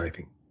surprised by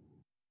anything?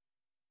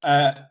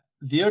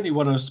 The only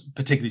one I was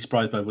particularly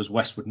surprised by was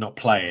Westwood not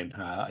playing.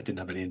 I didn't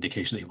have any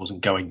indication that he wasn't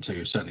going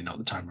to, certainly not at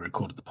the time we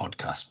recorded the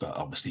podcast, but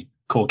obviously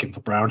corking for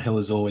Brownhill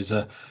is always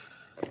an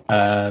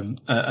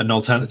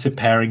alternative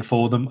pairing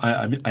for them.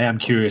 I am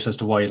curious as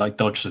to why you like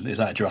Dodgson. Is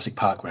that a Jurassic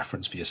Park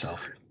reference for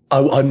yourself?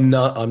 I'm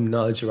not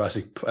a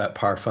Jurassic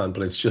Park fan,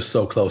 but it's just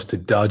so close to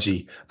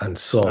Dodgy and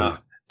Son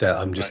that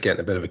I'm just getting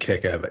a bit of a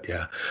kick out of it,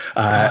 yeah.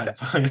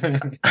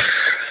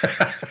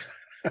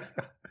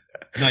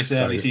 Nice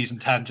early season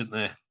tangent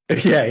there.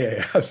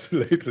 Yeah,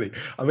 absolutely.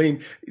 I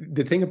mean,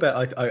 the thing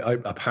about I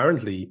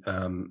apparently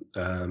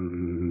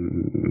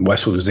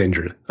Westwood was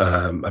injured.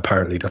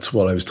 Apparently, that's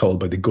what I was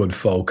told by the good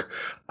folk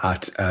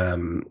at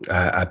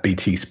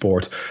BT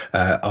Sport.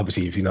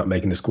 Obviously, if you're not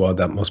making the squad,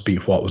 that must be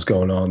what was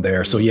going on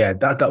there. So yeah,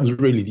 that was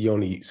really the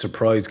only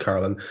surprise,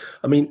 Carlin.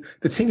 I mean,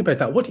 the thing about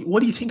that, what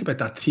do you think about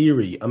that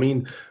theory? I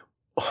mean,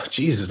 oh,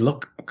 Jesus,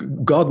 look,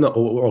 God, no,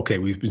 okay,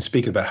 we've been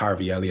speaking about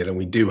Harvey Elliott and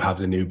we do have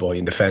the new boy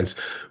in defence,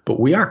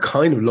 but we are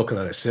kind of looking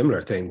at a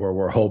similar thing where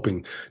we're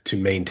hoping to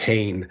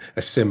maintain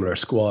a similar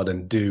squad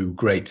and do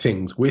great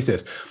things with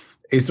it.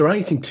 Is there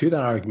anything to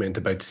that argument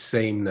about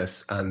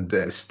sameness and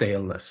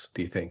staleness,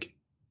 do you think?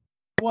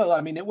 Well,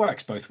 I mean, it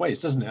works both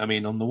ways, doesn't it? I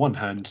mean, on the one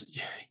hand,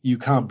 you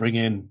can't bring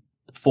in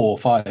 4 or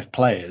 5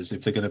 players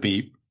if they're going to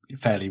be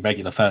fairly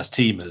regular first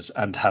teamers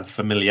and have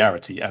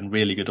familiarity and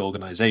really good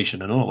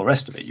organisation and all the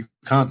rest of it. You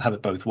can't have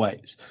it both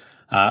ways.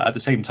 At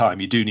the same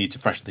time, you do need to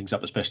freshen things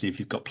up, especially if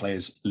you've got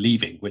players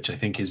leaving, which I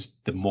think is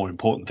the more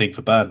important thing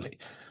for Burnley.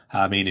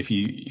 I mean, if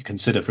you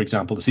consider, for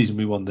example, the season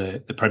we won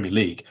the Premier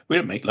League, we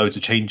didn't make loads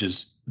of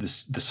changes the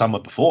summer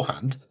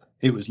beforehand.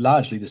 It was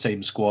largely the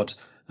same squad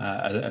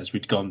as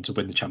we'd gone to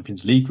win the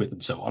Champions League with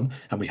and so on.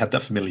 And we had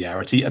that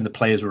familiarity and the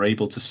players were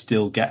able to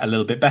still get a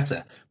little bit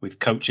better with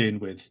coaching,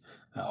 with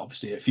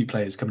obviously a few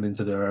players coming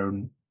into their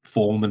own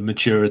form and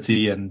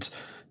maturity and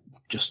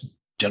just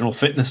general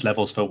fitness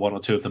levels for one or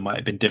two of them might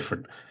have been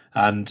different.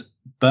 And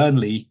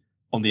Burnley,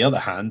 on the other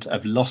hand,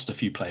 have lost a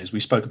few players. We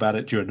spoke about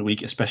it during the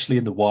week, especially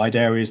in the wide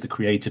areas, the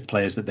creative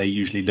players that they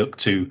usually look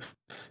to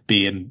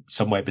be in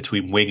somewhere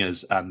between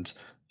wingers and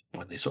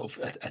when they sort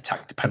of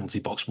attack the penalty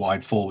box,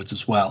 wide forwards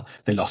as well.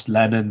 They lost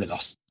Lennon, they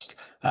lost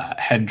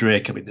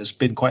Hendrick. I mean, there's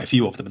been quite a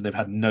few of them and they've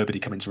had nobody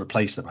come in to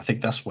replace them. I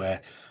think that's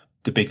where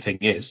the big thing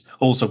is.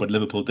 Also, when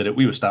Liverpool did it,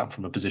 we were starting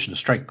from a position of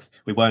strength.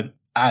 We weren't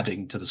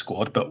adding to the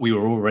squad, but we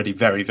were already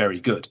very, very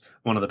good,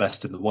 one of the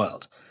best in the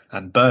world.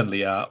 And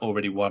Burnley are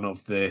already one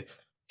of the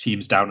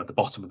teams down at the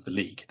bottom of the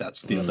league.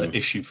 That's the other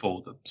issue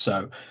for them.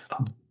 So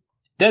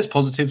there's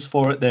positives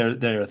for it.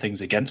 There are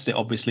things against it,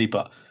 obviously,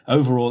 but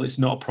overall, it's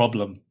not a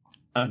problem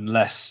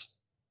unless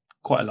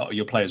quite a lot of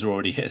your players are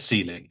already hit a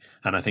ceiling.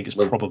 And I think it's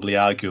probably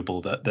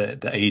arguable that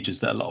the ages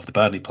that a lot of the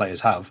Burnley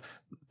players have,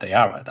 they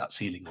are at that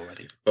ceiling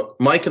already. But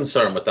my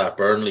concern with that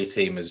Burnley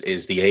team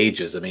is the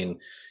ages. I mean,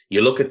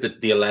 you look at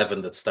the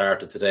 11 that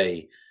started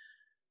today.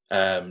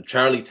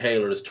 Charlie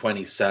Taylor is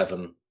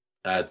 27.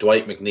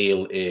 Dwight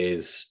McNeil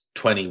is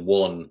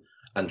 21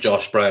 and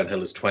Josh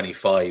Brownhill is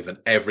 25, and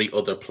every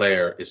other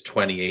player is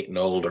 28 and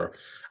older,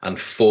 and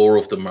 4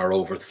 of them are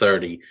over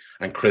 30,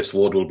 and Chris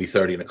Wood will be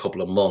 30 in a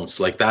couple of months.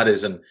 Like,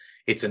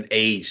 it's an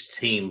aged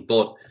team,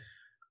 but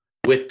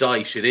with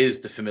Dyche, it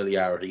is the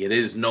familiarity. It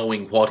is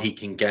knowing what he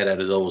can get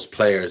out of those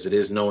players. It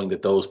is knowing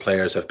that those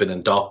players have been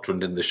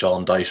indoctrined in the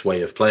Sean Dyche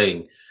way of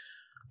playing.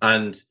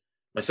 And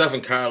myself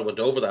and Carl went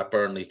over that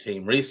Burnley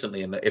team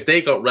recently, and if they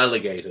got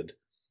relegated,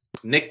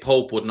 Nick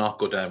Pope would not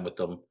go down with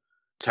them.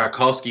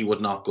 Tarkowski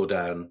would not go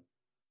down.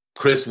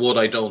 Chris Wood,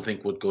 I don't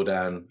think, would go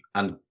down.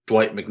 And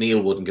Dwight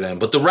McNeil wouldn't go down.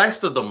 But the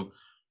rest of them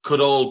could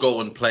all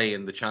go and play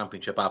in the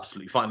Championship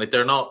absolutely fine. Like,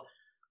 they're not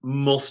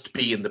must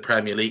be in the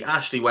Premier League.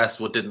 Ashley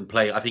Westwood didn't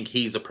play. I think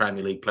he's a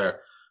Premier League player.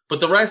 But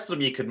the rest of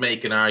them, you could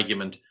make an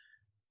argument,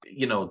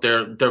 you know,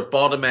 they're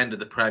bottom end of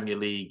the Premier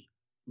League,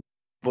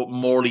 but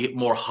more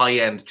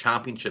high-end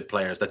Championship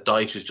players that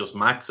Dyche is just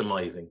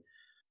maximising.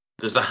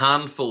 There's a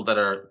handful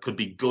that could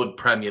be good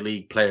Premier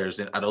League players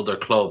at other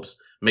clubs.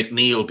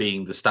 McNeil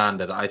being the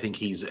standard. I think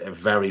he's a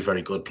very,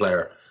 very good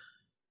player.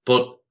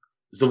 But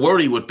the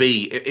worry would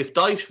be, if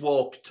Dyche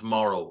walked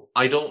tomorrow,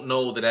 I don't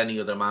know that any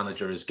other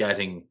manager is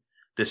getting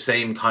the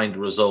same kind of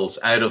results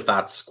out of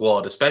that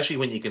squad, especially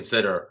when you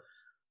consider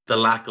the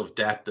lack of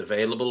depth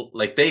available.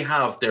 Like, they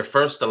have their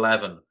first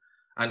 11,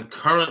 and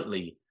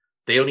currently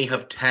they only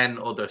have 10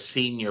 other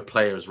senior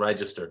players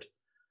registered,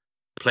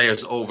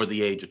 players over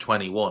the age of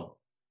 21.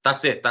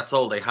 That's it. That's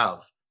all they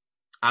have.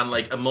 And,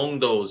 like, among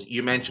those,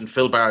 you mentioned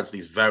Phil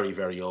Bardsley's very,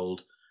 very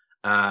old.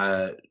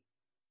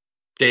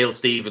 Dale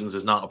Stevens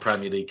is not a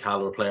Premier League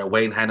caliber player.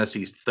 Wayne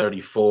Hennessy's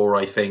 34,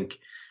 I think.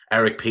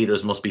 Eric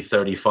Peters must be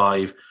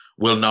 35.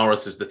 Will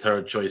Norris is the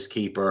third choice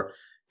keeper.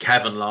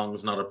 Kevin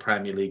Long's not a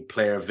Premier League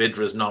player.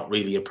 Vidra's not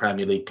really a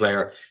Premier League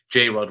player.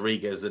 Jay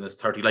Rodriguez in his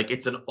 30. Like,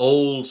 it's an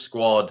old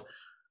squad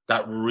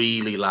that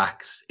really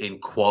lacks in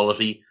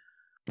quality.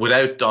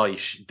 Without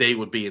Dyche, they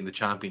would be in the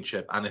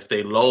Championship. And if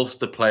they lost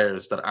the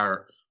players that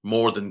are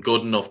more than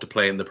good enough to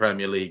play in the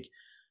Premier League,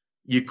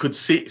 you could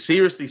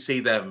seriously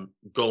see them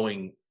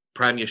going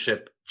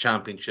Premiership,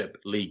 Championship,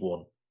 League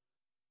One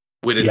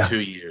within 2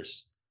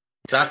 years.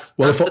 That's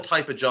the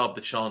type of job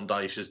that Sean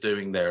Dyche is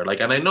doing there.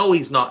 Like, and I know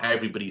he's not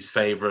everybody's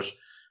favourite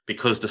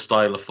because the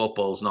style of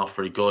football is not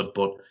very good,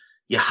 but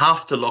you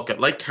have to look at,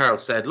 like Carl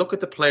said, look at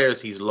the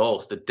players he's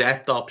lost, the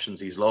depth options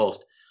he's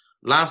lost.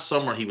 Last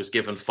summer, he was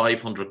given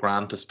 500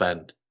 grand to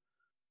spend.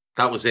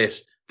 That was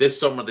it. This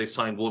summer, they've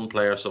signed one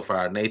player so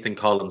far, Nathan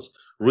Collins,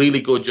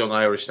 really good young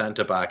Irish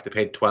centre-back. They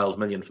paid 12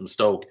 million from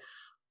Stoke.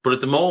 But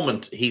at the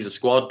moment, he's a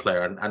squad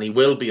player, and he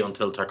will be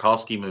until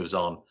Tarkowski moves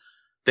on.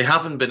 They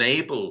haven't been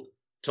able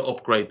to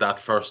upgrade that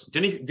first.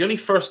 The only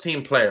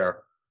first-team player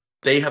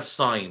they have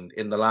signed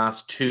in the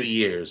last 2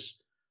 years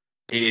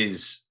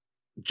is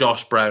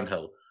Josh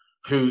Brownhill,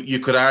 who you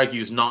could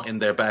argue is not in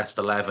their best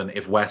 11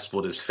 if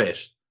Westwood is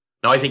fit.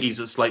 Now, I think he's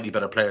a slightly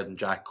better player than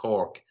Jack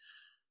Cork,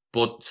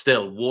 but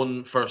still,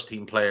 one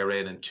first-team player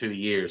in 2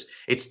 years.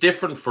 It's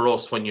different for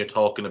us when you're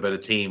talking about a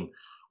team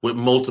with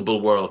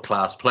multiple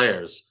world-class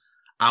players.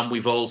 And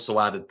we've also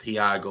added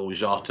Thiago,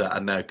 Jota,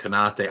 and now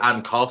Konate,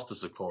 and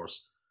Costas, of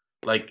course.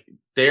 Like,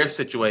 their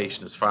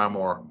situation is far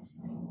more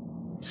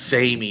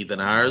samey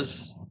than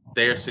ours.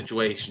 Their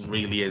situation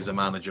really is a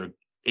manager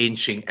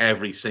inching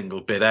every single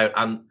bit out.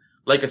 And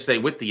like I say,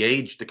 with the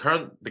age, the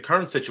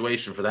current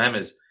situation for them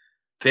is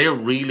they're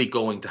really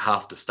going to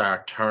have to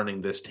start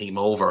turning this team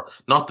over,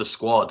 not the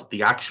squad,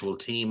 the actual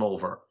team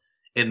over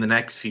in the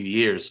next few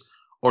years,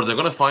 or they're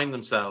going to find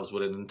themselves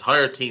with an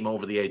entire team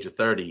over the age of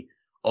 30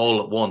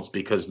 all at once,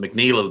 because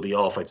McNeil will be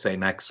off, I'd say,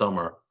 next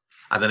summer.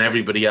 And then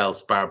everybody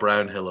else, bar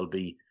Brownhill, will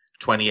be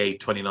 28,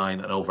 29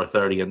 and over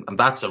 30. And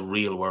that's a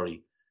real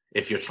worry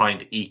if you're trying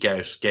to eke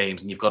out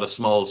games and you've got a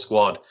small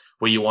squad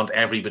where you want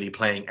everybody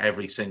playing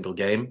every single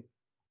game.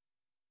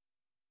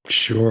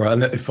 Sure,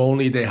 and if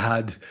only they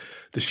had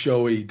the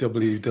showy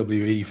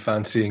WWE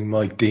fancying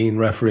Mike Dean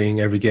refereeing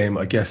every game,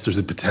 I guess there's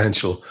a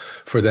potential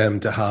for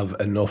them to have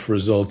enough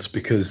results,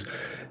 because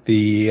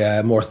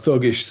the more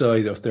thuggish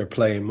side of their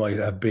play might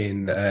have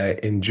been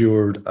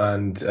endured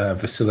and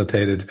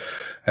facilitated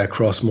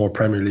across more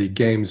Premier League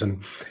games.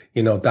 And,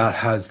 you know, that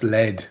has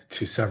led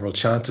to several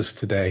chances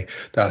today.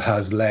 That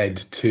has led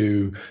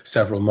to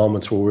several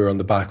moments where we were on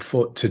the back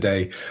foot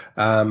today.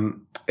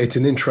 It's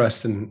an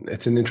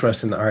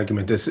interesting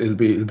argument. It'll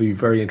be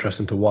very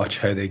interesting to watch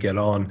how they get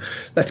on.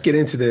 Let's get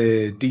into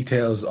the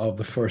details of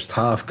the first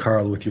half,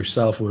 Carl, with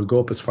yourself, and we'll go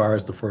up as far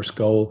as the first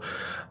goal.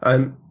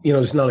 And you know,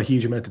 there's not a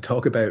huge amount to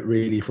talk about,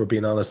 really, if we're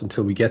being honest,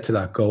 until we get to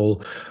that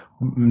goal.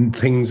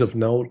 Things of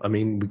note. I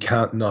mean, we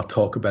can't not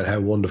talk about how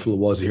wonderful it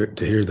was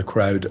to hear the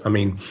crowd. I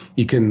mean,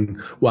 you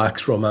can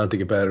wax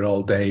romantic about it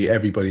all day.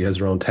 Everybody has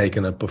their own take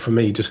on it. But for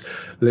me, just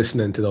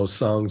listening to those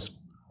songs,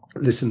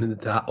 listening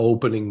to that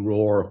opening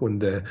roar when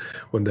the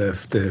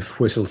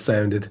whistle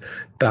sounded,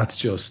 that's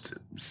just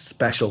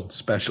special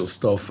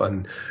stuff.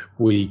 And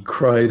we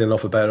cried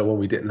enough about it when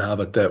we didn't have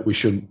it that we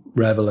should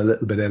revel a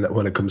little bit in it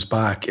when it comes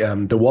back.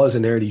 There was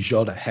an early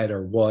Jota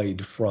header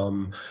wide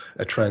from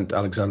a Trent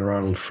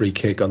Alexander-Arnold free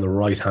kick on the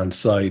right hand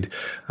side.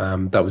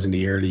 That was in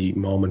the early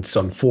moments.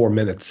 On 4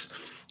 minutes,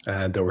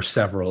 there were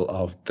several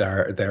of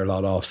their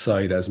lot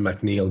offside as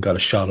McNeil got a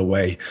shot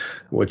away,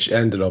 which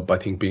ended up, I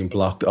think, being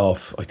blocked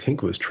off. I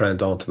think it was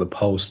Trent onto the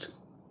post.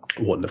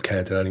 Wouldn't have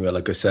counted anyway.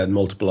 Like I said,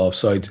 multiple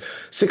offsides.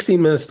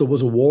 16 minutes, there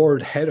was a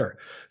Ward header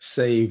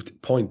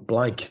saved point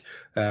blank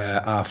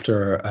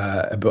after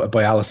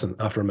by Alisson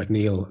after a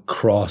McNeil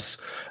cross.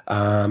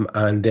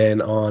 And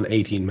then on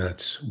 18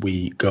 minutes,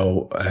 we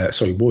go,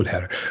 Wood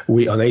header.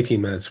 On 18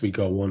 minutes, we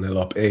go 1-0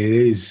 up. It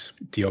is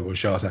Diogo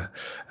Jota.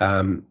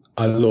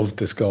 I loved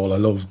this goal. I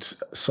loved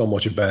so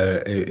much about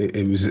it.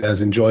 It was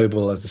as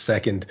enjoyable as the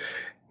second.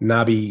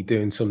 Naby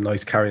doing some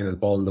nice carrying of the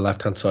ball on the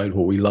left-hand side,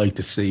 what we like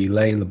to see,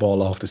 laying the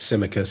ball off to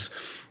Tsimikas,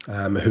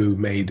 who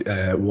made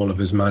one of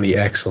his many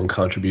excellent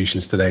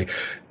contributions today.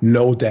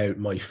 No doubt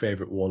my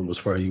favourite one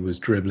was where he was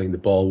dribbling the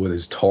ball with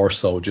his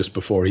torso just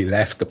before he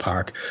left the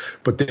park.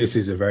 But this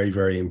is a very,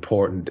 very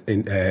important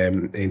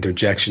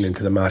interjection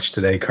into the match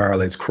today, Carl.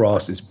 His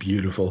cross is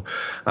beautiful.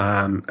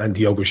 And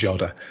Diogo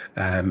Jota,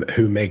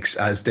 who makes,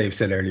 as Dave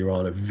said earlier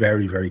on, a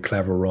very, very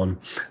clever run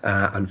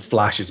and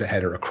flashes a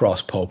header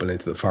across Pope and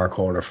into the far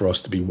corner for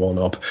us to be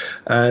 1-up.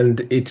 And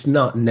it's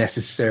not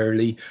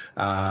necessarily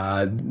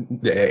a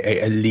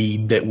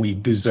lead that we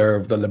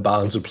deserved on the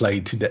balance of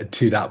play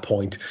to that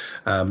point,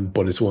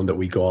 but it's one that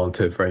we go on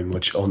to very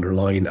much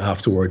underline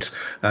afterwards.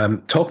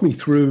 Talk me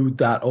through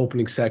that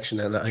opening section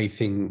and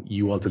anything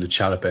you wanted to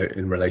chat about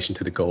in relation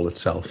to the goal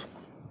itself.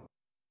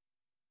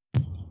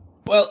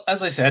 Well,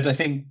 as I said, I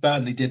think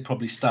Burnley did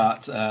probably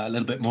start a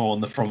little bit more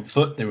on the front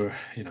foot. They were,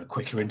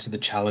 quicker into the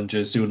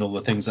challenges, doing all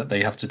the things that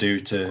they have to do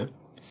to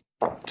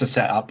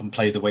set up and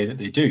play the way that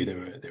they do. They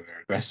were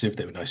aggressive.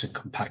 They were nice and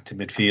compact in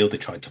midfield. They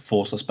tried to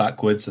force us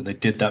backwards, and they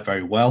did that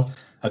very well.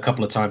 A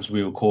couple of times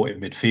we were caught in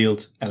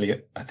midfield.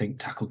 Elliott, I think,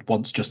 tackled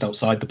once just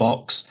outside the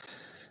box.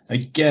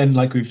 Again,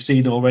 like we've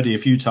seen already a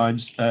few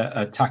times,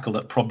 a tackle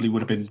that probably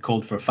would have been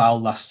called for a foul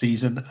last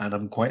season, and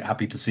I'm quite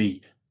happy to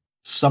see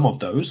some of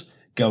those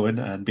going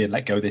and being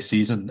let go this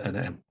season.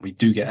 And we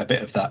do get a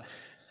bit of that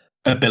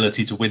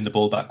ability to win the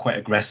ball back quite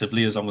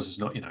aggressively, as long as it's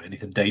not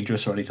anything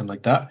dangerous or anything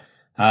like that.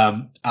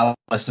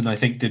 Alisson, I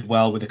think, did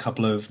well with a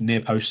couple of near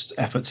post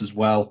efforts as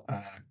well.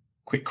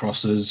 Quick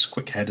crosses,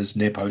 quick headers,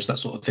 near post, that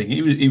sort of thing.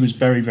 He was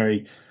very,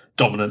 very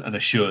dominant and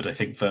assured, I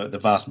think, for the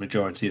vast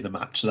majority of the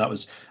match. So that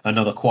was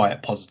another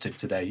quiet positive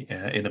today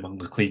in among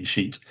the clean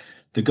sheet.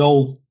 The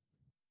goal,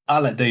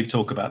 I'll let Dave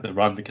talk about the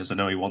run because I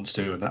know he wants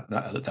to, and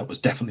that was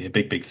definitely a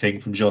big thing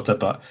from Jota.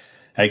 But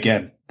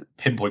again,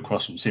 pinpoint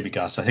cross from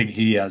Tsimikas. I think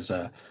he has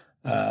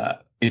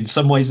in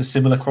some ways a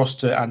similar cross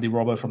to Andy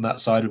Robbo from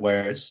that side,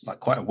 where it's like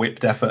quite a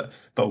whipped effort,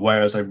 but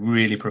whereas I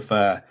really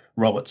prefer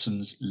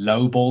Robertson's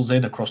low balls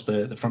in across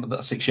the front of that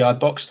 6-yard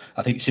box,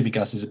 I think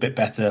Tsimikas is a bit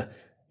better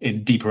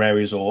in deeper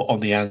areas or on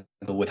the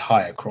angle with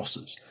higher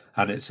crosses.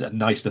 And it's a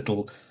nice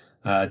little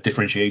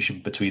differentiation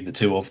between the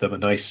two of them, a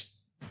nice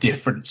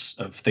difference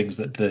of things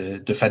that the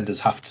defenders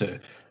have to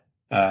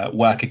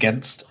work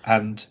against,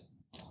 and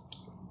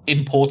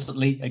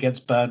importantly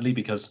against Burnley,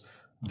 because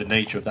the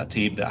nature of that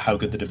team, that how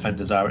good the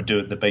defenders are at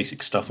doing the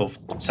basic stuff of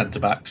centre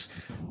backs,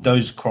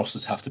 those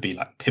crosses have to be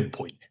like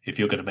pinpoint if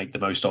you're going to make the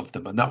most of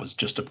them. And that was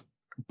just a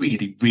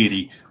really,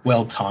 really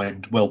well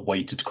timed, well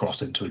weighted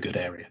cross into a good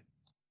area.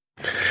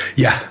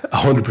 Yeah,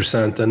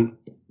 100%. And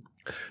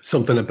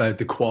something about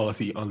the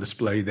quality on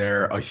display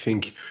there, I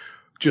think,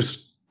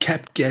 just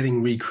kept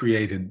getting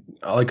recreated.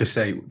 Like I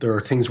say, there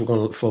are things we're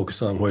going to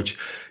focus on which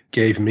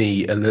gave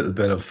me a little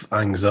bit of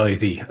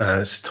anxiety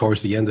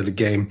towards the end of the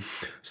game.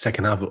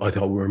 Second half, I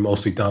thought we were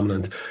mostly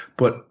dominant.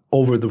 But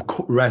over the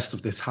rest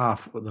of this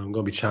half, I'm going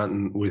to be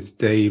chatting with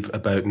Dave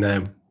about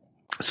now,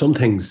 some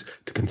things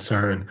to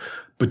concern.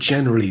 But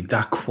generally,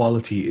 that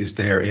quality is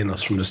there in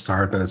us from the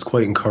start, and it's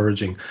quite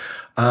encouraging.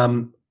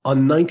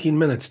 On 19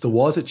 minutes, there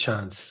was a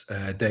chance,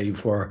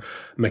 Dave, where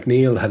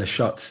McNeil had a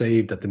shot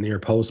saved at the near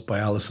post by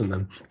Alisson,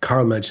 and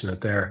Carl mentioned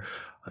it there.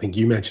 I think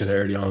you mentioned it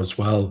early on as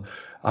well.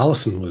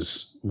 Alisson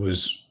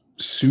was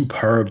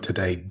superb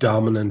today,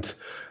 dominant,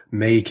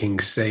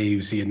 making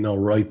saves. He had no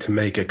right to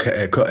make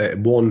a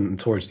one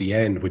towards the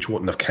end, which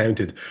wouldn't have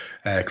counted,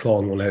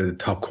 clawing one out of the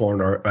top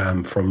corner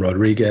from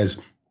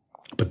Rodriguez.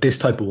 But this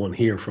type of one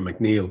here from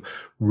McNeil,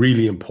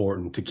 really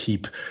important to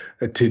keep,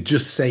 to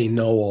just say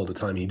no all the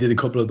time. He did a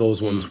couple of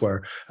those ones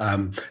where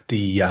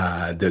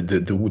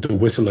the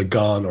whistle had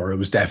gone, or it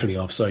was definitely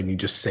offside, and he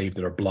just saved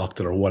it or blocked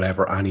it or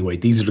whatever. Anyway,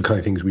 these are the kind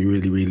of things we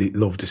really, really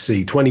love to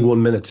see.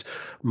 21 minutes,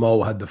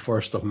 Mo had the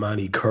first of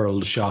many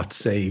curled shots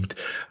saved,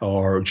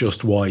 or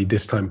just wide.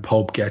 This time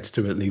Pope gets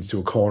to it, leads to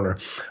a corner,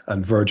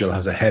 and Virgil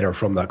has a header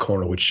from that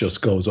corner which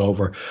just goes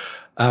over.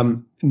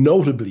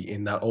 Notably,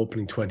 in that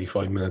opening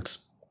 25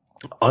 minutes,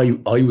 I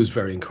was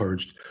very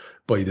encouraged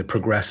by the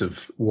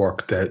progressive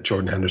work that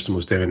Jordan Henderson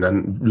was doing,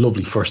 and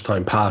lovely first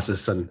time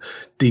passes and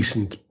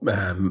decent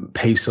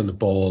pace on the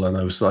ball. And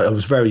I was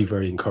very,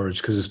 very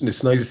encouraged, because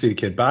it's nice to see the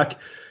kid back,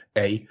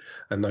 and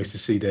nice to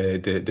see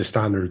the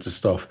standards and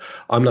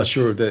stuff. I'm not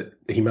sure that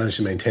he managed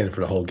to maintain it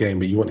for the whole game,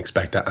 but you wouldn't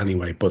expect that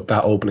anyway. But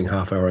that opening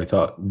half hour, I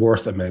thought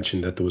worth a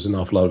mention, that there was an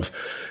awful lot of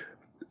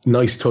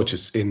nice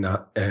touches in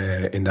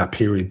that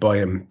period by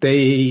him.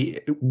 They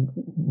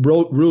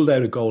ruled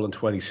out a goal in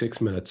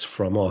 26 minutes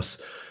from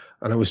us,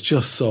 and it was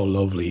just so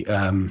lovely.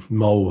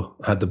 Mo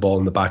had the ball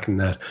in the back of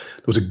the net.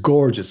 There was a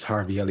gorgeous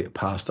Harvey Elliott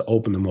pass to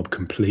open them up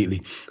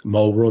completely.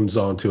 Mo runs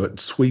onto it,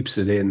 sweeps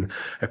it in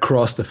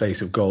across the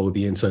face of goal,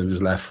 the inside of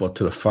his left foot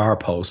to the far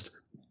post.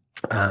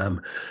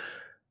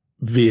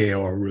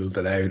 VAR ruled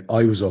it out.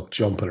 I was up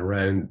jumping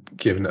around,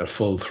 giving it a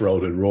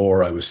full-throated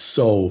roar. I was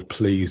so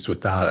pleased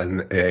with that,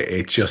 and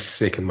it just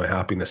sickened my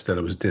happiness that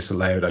it was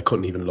disallowed. I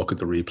couldn't even look at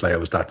the replay. I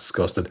was that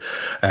disgusted.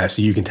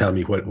 So you can tell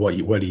me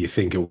whether you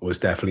think it was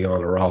definitely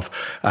on or off.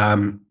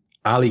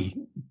 Ali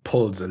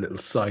pulls a little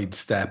side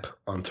step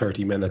on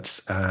 30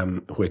 minutes,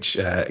 which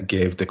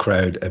gave the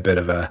crowd a bit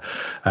of a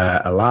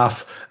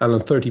laugh. And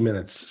on 30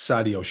 minutes,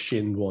 Sadio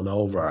shinned one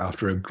over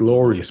after a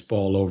glorious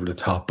ball over the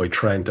top by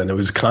Trent, and it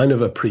was kind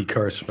of a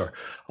precursor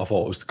of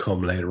what was to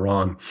come later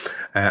on.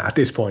 At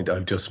this point,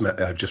 I've just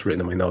written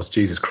in my notes,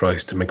 Jesus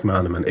Christ,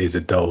 McManaman is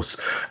a dose.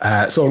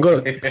 So I'm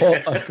going to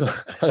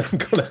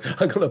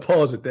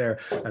pause it there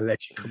and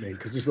let you come in,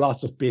 because there's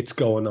lots of bits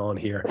going on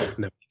here,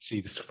 and then we can see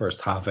this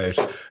first half out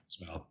as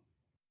well.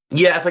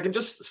 Yeah, if I can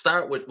just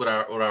start with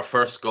our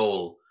first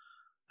goal.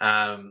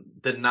 The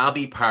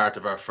Naby part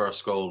of our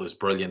first goal is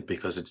brilliant,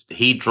 because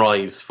he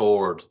drives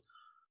forward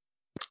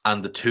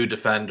and the two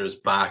defenders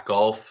back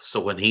off. So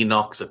when he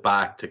knocks it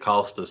back to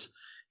Costas,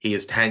 he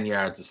has 10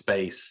 yards of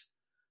space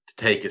to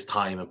take his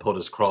time and put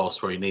his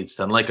cross where he needs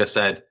to. And like I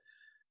said,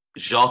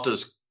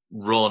 Jota's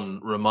run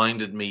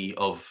reminded me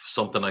of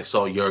something I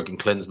saw Jurgen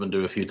Klinsmann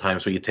do a few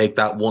times, where you take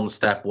that one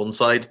step one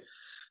side,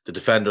 the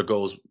defender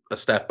goes a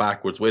step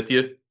backwards with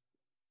you,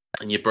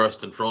 and you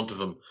burst in front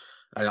of him.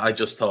 I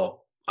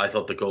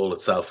thought the goal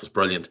itself was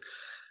brilliant.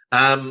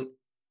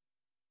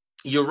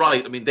 You're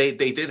right. I mean, they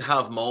did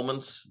have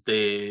moments.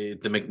 The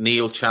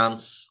McNeil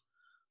chance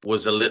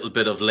was a little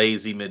bit of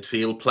lazy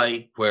midfield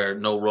play, where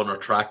no runner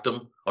tracked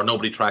him, or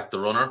nobody tracked the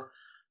runner,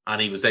 and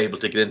he was able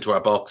to get into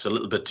our box a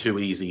little bit too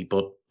easy.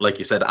 But like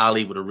you said,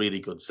 Ali with a really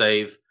good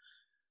save.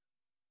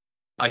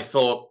 I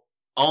thought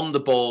on the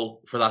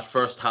ball for that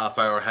first half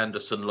hour,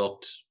 Henderson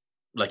looked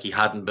like he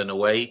hadn't been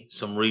away.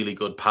 Some really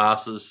good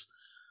passes,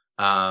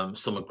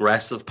 some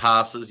aggressive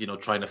passes,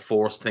 trying to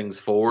force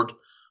things forward,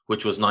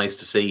 which was nice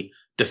to see.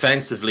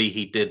 Defensively,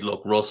 he did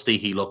look rusty.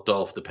 He looked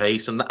off the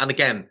pace. And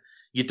again,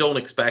 you don't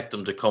expect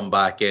him to come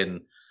back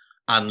in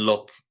and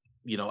look,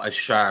 as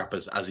sharp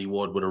as he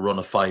would with a run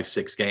of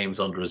 5-6 games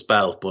under his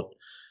belt. But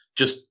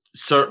just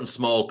certain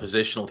small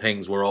positional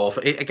things were off.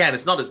 Again,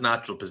 it's not his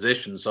natural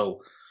position.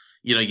 So,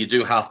 you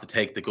do have to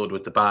take the good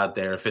with the bad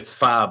there. If it's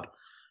Fab,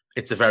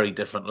 it's a very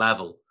different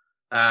level.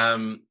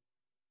 The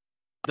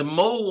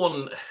Mo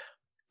one,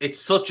 it's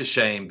such a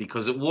shame,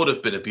 because it would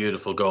have been a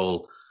beautiful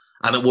goal,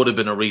 and it would have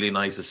been a really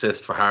nice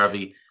assist for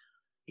Harvey.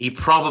 He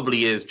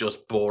probably is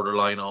just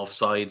borderline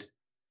offside.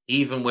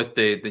 Even with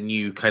the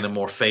new kind of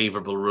more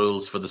favourable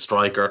rules for the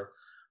striker,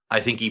 I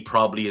think he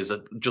probably is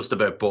just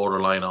about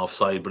borderline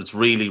offside, but it's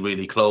really,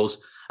 really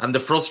close. And the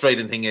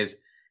frustrating thing is,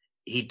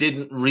 he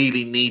didn't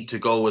really need to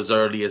go as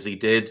early as he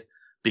did,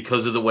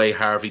 because of the way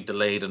Harvey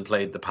delayed and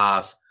played the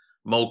pass.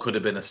 Mo could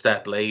have been a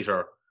step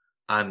later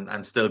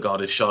and still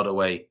got his shot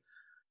away.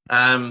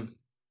 All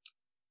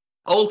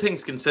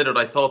things considered,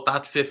 I thought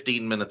that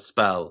 15-minute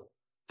spell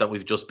that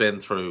we've just been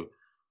through,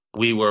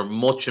 we were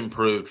much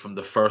improved from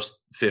the first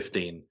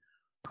 15,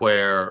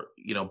 where,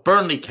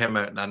 Burnley came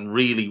out and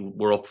really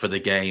were up for the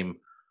game.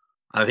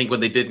 And I think when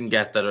they didn't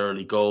get that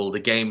early goal, the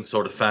game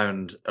sort of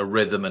found a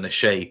rhythm and a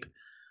shape.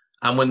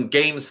 And when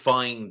games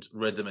find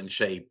rhythm and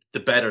shape, the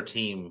better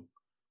team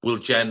will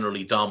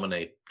generally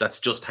dominate.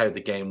 That's just how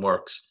the game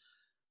works.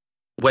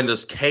 When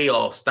there's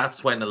chaos,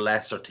 that's when a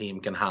lesser team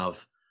can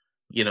have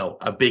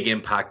a big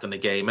impact on the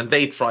game. And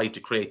they tried to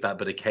create that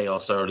bit of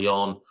chaos early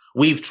on.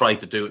 We've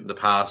tried to do it in the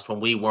past when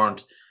we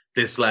weren't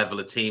this level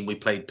of team. We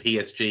played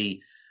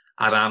PSG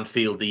at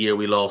Anfield the year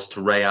we lost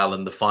to Real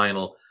in the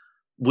final.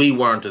 We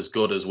weren't as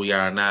good as we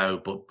are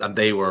now, and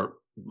they were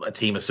a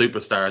team of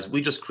superstars.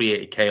 We just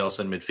created chaos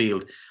in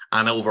midfield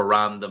and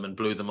overran them and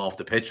blew them off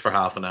the pitch for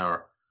half an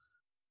hour.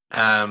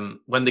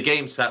 When the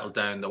game settled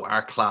down, though,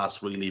 our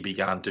class really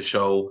began to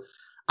show,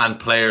 and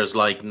players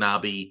like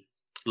Naby,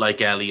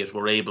 like Elliott,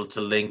 were able to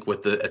link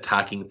with the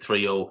attacking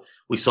trio.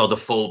 We saw the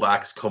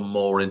fullbacks come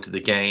more into the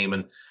game,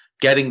 and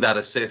getting that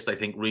assist, I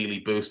think, really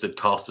boosted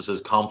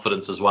Costas's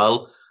confidence as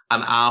well.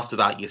 And after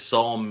that, you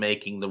saw him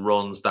making the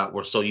runs that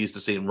we're so used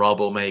to seeing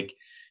Robbo make.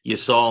 You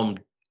saw him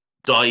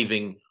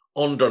diving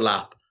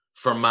underlap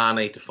for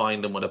Mane to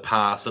find him with a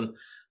pass, and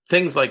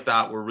things like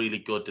that were really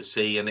good to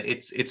see. And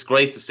it's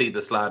great to see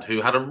this lad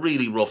who had a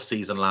really rough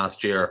season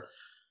last year.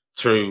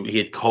 He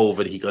had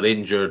COVID, he got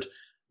injured.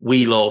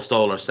 We lost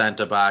all our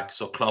centre-backs,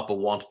 so Klopp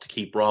wanted to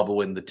keep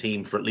Robbo in the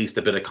team for at least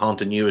a bit of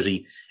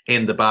continuity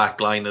in the back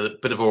line, a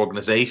bit of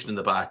organisation in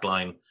the back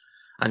line,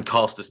 and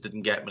Costas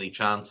didn't get many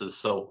chances.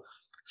 So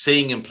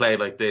seeing him play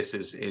like this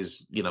is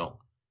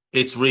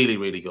it's really,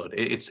 really good.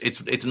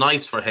 It's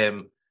nice for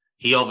him.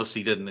 He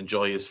obviously didn't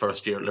enjoy his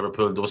first year at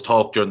Liverpool. There was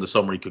talk during the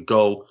summer he could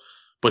go,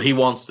 but he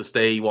wants to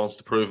stay. He wants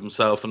to prove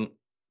himself. And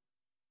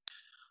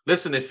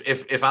listen,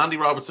 if Andy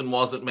Robertson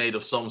wasn't made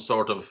of some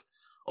sort of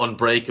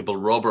unbreakable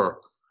rubber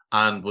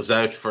and was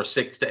out for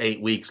 6 to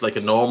 8 weeks like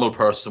a normal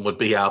person would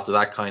be after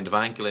that kind of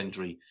ankle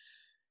injury,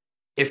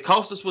 if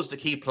Costas was to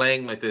keep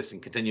playing like this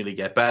and continually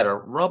get better,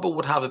 Robbo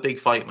would have a big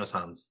fight in his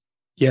hands.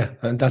 Yeah,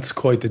 and that's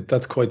quite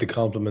the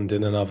compliment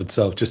in and of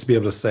itself. Just to be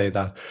able to say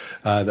that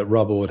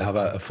Robbo would have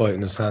a fight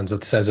in his hands,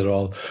 that says it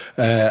all.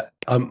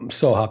 I'm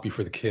so happy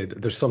for the kid.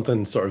 There's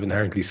something sort of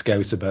inherently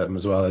Scouse about him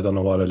as well. I don't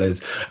know what it is.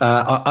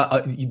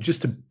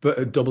 Just to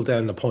double down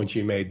on the point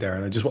you made there,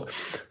 and I just want,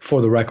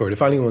 for the record,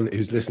 if anyone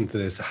who's listened to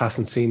this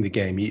hasn't seen the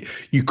game,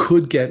 you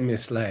could get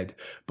misled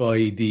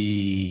by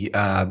the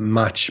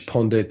match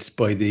pundits,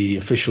 by the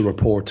official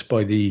reports,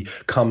 by the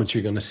comments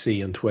you're going to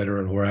see on Twitter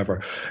and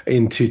wherever,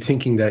 into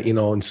thinking that,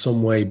 in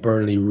some way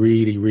Burnley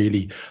really,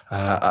 really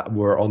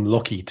were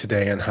unlucky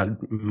today and had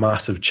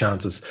massive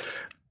chances.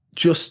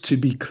 Just to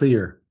be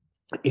clear,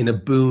 in a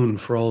boon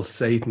for all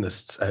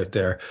Satanists out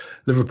there,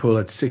 Liverpool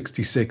had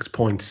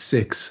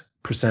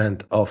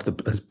 66.6% of the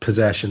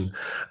possession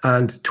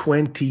and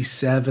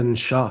 27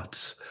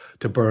 shots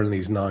to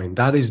Burnley's 9.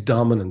 That is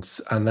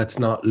dominance, and let's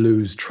not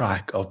lose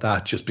track of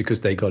that just because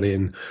they got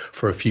in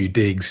for a few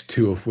digs,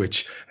 2 of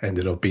which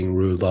ended up being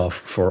ruled off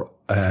for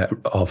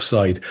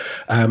offside.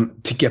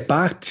 To get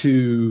back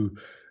to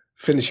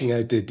finishing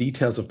out the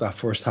details of that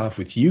first half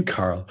with you,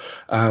 Carl,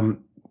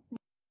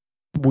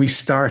 we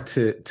start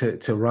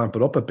to ramp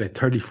it up a bit.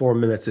 34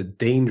 minutes, a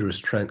dangerous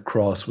Trent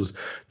cross was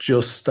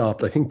just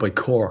stopped, I think, by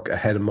Cork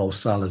ahead of Mo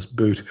Salah's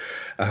boot.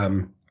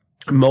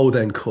 Mo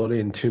then cut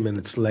in 2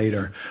 minutes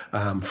later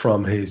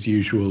from his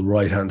usual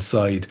right-hand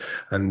side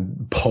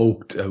and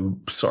poked a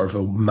sort of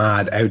a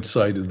mad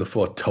outside of the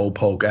foot toe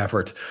poke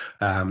effort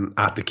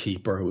at the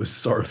keeper. It was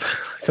sort of,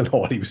 I don't know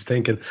what he was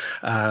thinking,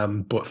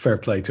 but fair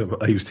play to him.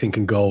 He was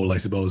thinking goal, I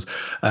suppose.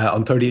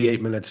 On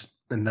 38 minutes,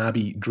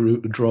 Naby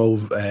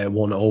drove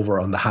one over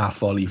on the half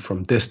volley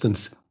from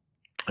distance.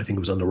 I think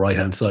it was on the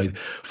right-hand side.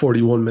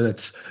 41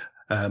 minutes.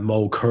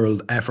 Mo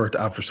curled effort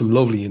after some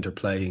lovely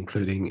interplay,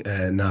 including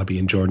Naby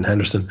and Jordan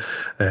Henderson,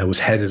 was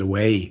headed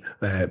away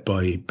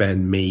by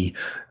Ben Mee.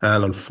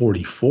 And on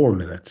 44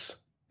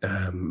 minutes,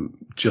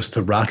 just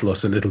to rattle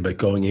us a little bit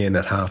going in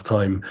at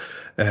half-time,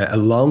 a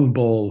long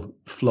ball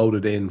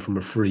floated in from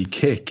a free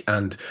kick,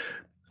 and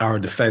our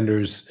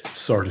defenders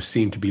sort of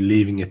seemed to be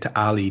leaving it to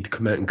Ali to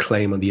come out and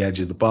claim on the edge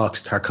of the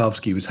box.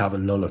 Tarkowski was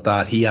having none of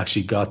that. He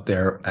actually got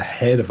there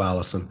ahead of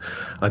Alisson.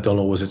 I don't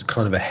know, was it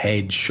kind of a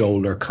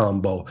head-shoulder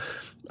combo?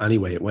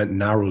 Anyway, it went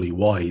narrowly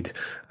wide,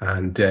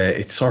 and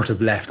it sort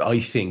of left, I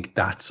think,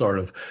 that sort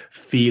of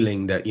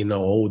feeling that,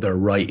 they're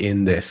right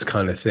in this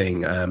kind of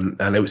thing. And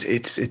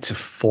it's a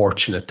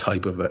fortunate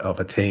type of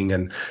a thing,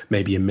 and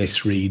maybe a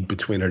misread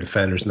between our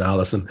defenders and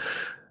Alisson.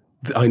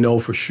 I know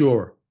for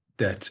sure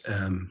that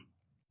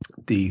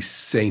the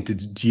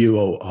sainted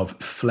duo of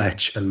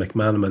Fletch and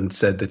McManaman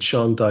said that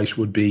Sean Dyche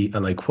would be,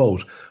 and I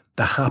quote,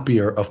 the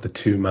happier of the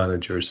two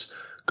managers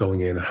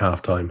going in at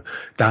halftime.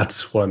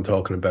 That's what I'm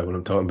talking about when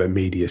I'm talking about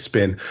media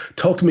spin.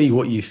 Talk to me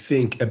what you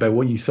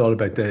thought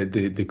about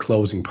the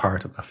closing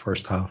part of that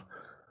first half.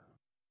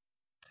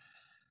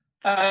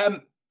 I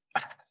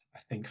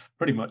think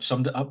pretty much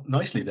summed it up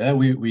nicely there.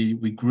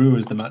 We grew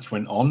as the match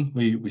went on.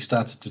 We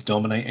started to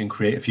dominate and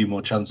create a few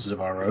more chances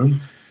of our own.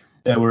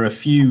 There were a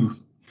few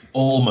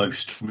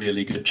almost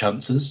really good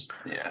chances,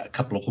 a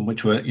couple of them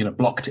which were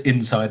blocked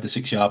inside the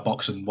 6-yard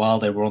box and while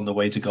they were on the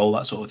way to goal,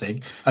 that sort of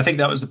thing. I think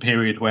that was the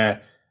period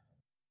where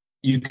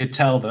you could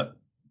tell that,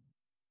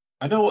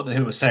 I know what they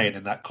were saying,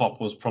 and that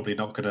Klopp was probably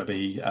not going to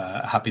be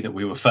happy that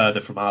we were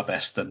further from our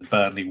best than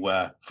Burnley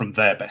were from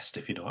their best,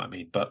 if you know what I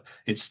mean. But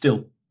it's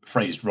still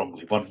phrased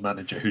wrongly. One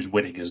manager who's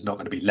winning is not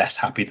going to be less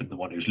happy than the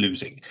one who's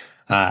losing.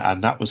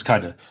 And that was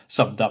kind of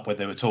summed up when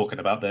they were talking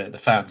about the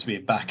fans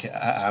being back at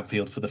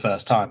Anfield for the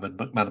first time. And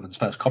McManaman's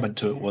first comment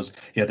to it was,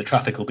 yeah, the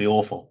traffic will be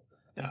awful.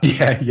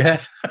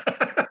 Yeah.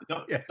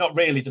 Not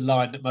really the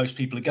line that most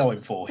people are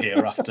going for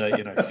here after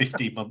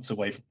 15 months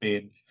away from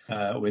being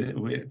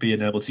with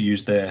being able to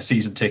use their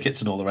season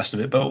tickets and all the rest of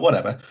it. But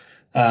whatever.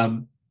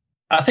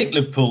 I think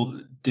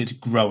Liverpool did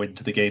grow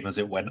into the game as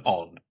it went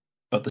on,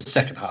 but the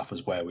second half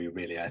was where we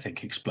really, I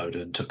think,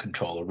 exploded and took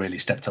control and really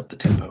stepped up the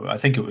tempo. I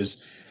think it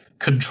was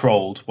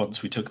controlled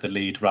once we took the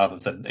lead rather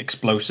than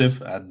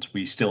explosive, and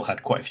we still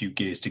had quite a few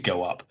gears to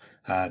go up.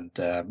 And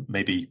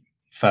maybe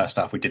first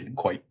half we didn't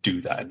quite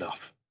do that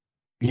enough.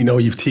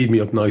 You've teed me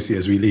up nicely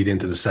as we lead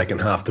into the second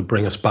half to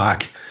bring us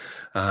back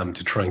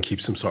to try and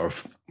keep some sort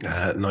of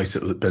nice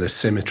little bit of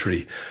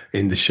symmetry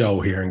in the show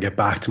here and get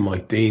back to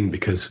Mike Dean,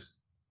 because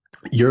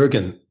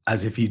Jurgen,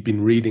 as if he'd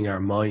been reading our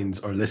minds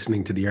or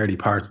listening to the early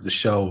part of the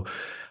show,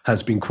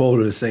 has been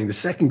quoted as saying the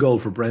second goal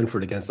for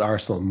Brentford against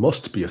Arsenal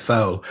must be a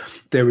foul.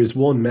 There is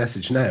one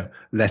message now: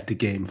 let the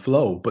game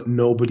flow. But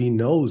nobody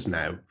knows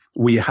now.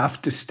 We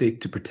have to stick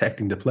to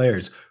protecting the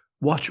players.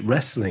 Watch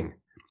wrestling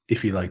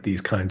if you like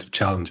these kinds of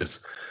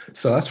challenges.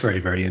 So that's very,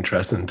 very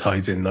interesting and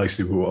ties in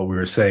nicely with what we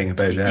were saying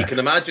about You can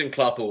imagine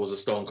Kloppo was a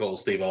Stone Cold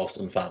Steve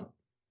Austin fan.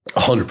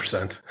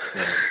 100%.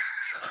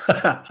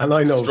 And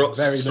I know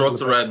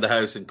struts around the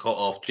house in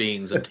cut-off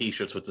jeans and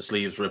T-shirts with the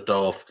sleeves ripped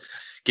off,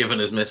 giving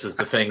his missus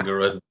the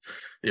finger and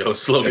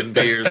slugging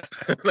beers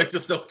like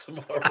there's no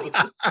tomorrow.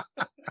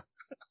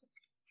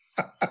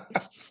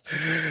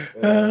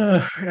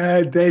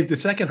 Dave, the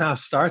second half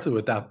started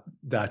with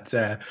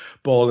that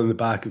ball in the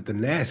back of the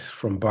net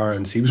from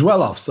Barnes. He was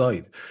well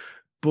offside,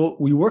 but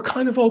we were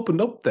kind of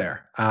opened up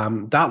there.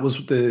 That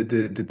was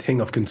the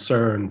thing of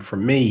concern for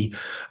me.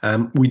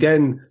 We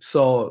then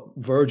saw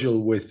Virgil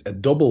with a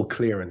double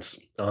clearance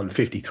on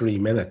 53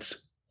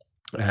 minutes.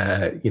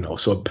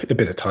 So a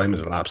bit of time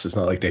has elapsed. It's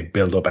not like they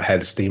build up a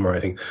head of steam or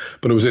anything,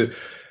 but it was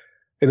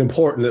an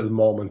important little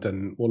moment,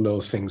 and one of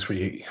those things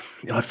where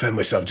I found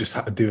myself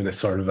just doing a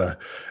sort of a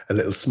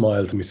little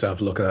smile to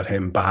myself, looking at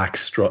him back,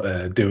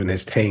 doing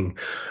his thing.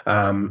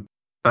 And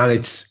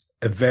it's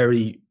a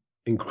very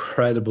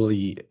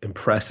incredibly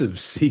impressive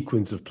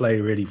sequence of play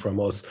really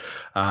from us.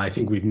 I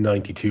think we've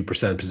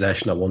 92%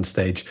 possession at one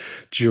stage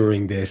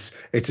during this.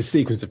 It's a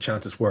sequence of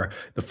chances where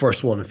the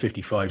first one in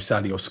 55,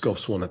 Sadio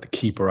scuffs one at the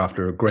keeper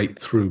after a great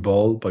through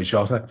ball by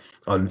Jota.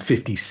 On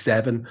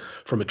 57,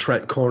 from a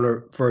Trent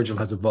corner, Virgil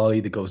has a volley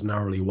that goes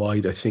narrowly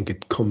wide. I think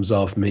it comes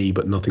off me,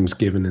 but nothing's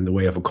given in the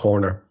way of a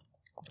corner.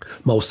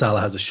 Mo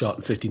Salah has a shot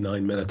in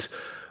 59 minutes,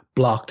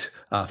 blocked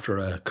after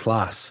a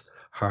class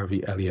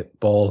Harvey Elliott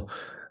ball.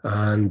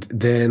 And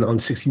then on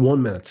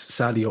 61 minutes,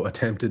 Sadio's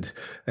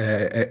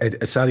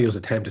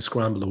attempt to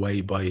scramble away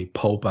by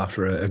Pope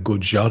after a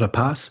good Jota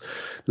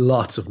pass.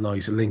 Lots of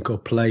nice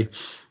link-up play.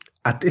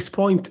 At this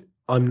point,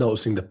 I'm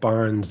noticing that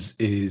Barnes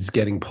is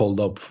getting pulled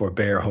up for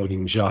bear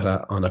hugging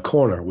Jota on a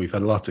corner. We've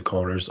had lots of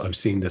corners. I've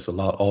seen this a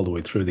lot all the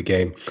way through the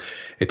game.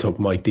 It took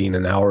Mike Dean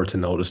an hour to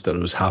notice that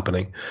it was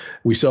happening.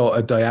 We saw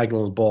a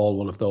diagonal ball,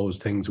 one of those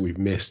things we've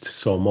missed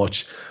so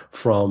much,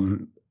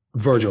 from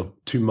Virgil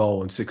to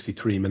Mo in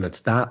 63 minutes.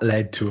 That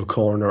led to a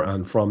corner,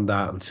 and from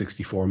that in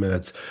 64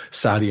 minutes,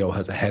 Sadio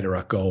has a header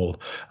at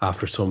goal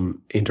after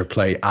some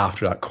interplay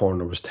after that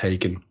corner was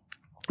taken.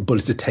 But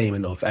it's a tame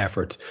enough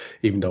effort,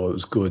 even though it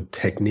was good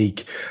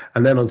technique.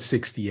 And then on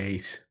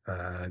 68,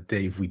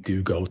 Dave, we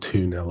do go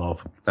 2-0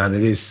 up, and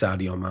it is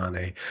Sadio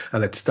Mane,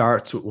 and it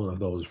starts with one of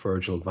those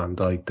Virgil van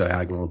Dijk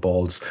diagonal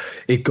balls.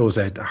 It goes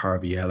out to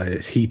Harvey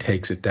Elliott. He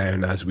takes it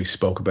down, as we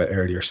spoke about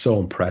earlier, so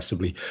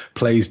impressively,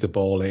 plays the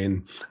ball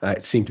in.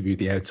 It seemed to be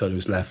the outside of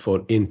his left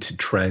foot into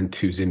Trent,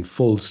 who's in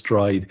full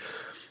stride.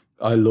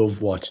 I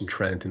love watching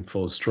Trent in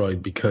full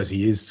stride because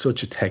he is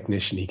such a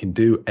technician. He can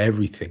do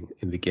everything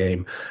in the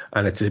game,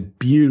 and it's a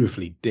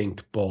beautifully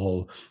dinked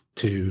ball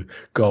to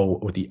go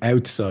with the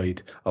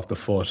outside of the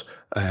foot,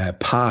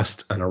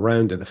 past and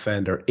around the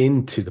defender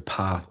into the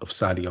path of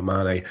Sadio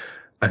Mane,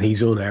 and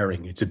he's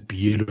unerring. It's a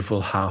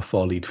beautiful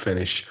half-volleyed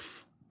finish,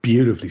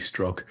 beautifully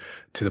struck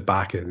to the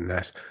back of the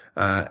net.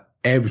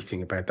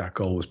 Everything about that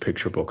goal was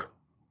picture book.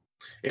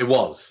 It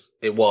was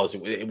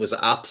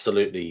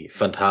absolutely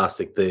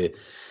fantastic. The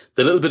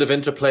little bit of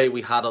interplay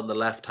we had on the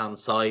left-hand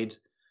side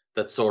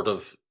that sort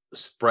of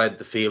spread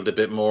the field a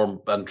bit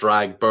more and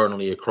dragged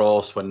Burnley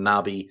across when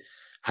Naby,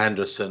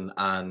 Henderson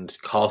and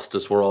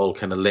Costas were all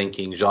kind of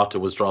linking. Jota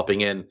was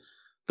dropping in.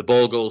 The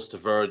ball goes to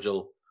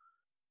Virgil.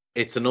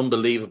 It's an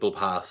unbelievable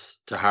pass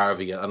to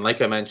Harvey. And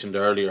like I mentioned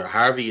earlier,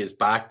 Harvey is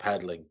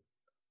backpedaling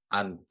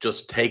and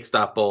just takes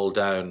that ball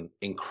down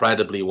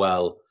incredibly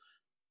well,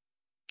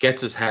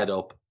 gets his head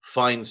up,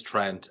 finds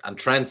Trent, and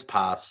Trent's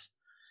pass.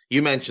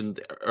 You mentioned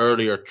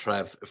earlier,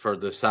 Trev, for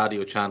the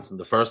Sadio chance in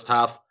the first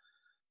half,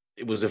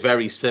 it was a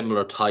very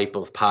similar type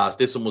of pass.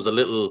 This one was a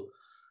little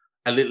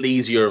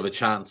easier of a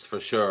chance for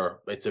sure.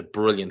 It's a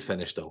brilliant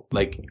finish though.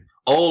 Like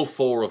all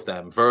four of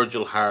them,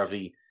 Virgil,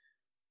 Harvey,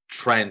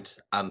 Trent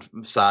and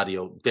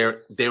Sadio,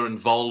 their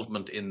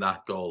involvement in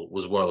that goal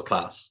was world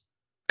class.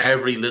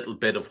 Every little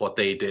bit of what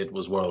they did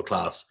was world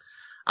class.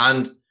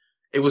 And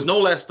it was no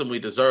less than we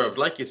deserved.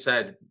 Like you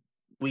said,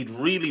 we'd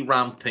really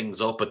ramped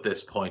things up at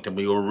this point and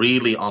we were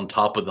really on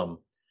top of them.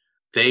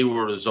 They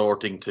were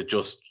resorting to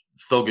just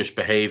thuggish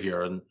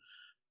behaviour. And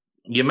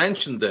you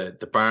mentioned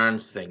the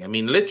Barnes thing. I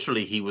mean,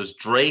 literally, he was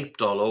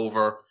draped all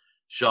over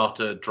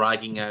Jota,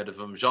 dragging out of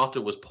him. Jota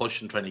was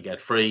pushing, trying to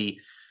get free.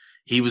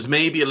 He was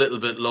maybe a little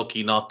bit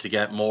lucky not to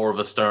get more of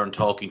a stern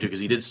talking to,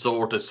 because he did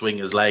sort of swing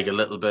his leg a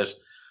little bit.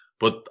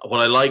 But what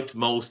I liked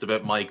most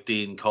about Mike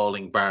Dean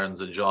calling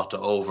Barnes and Jota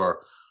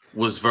over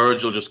was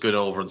Virgil just going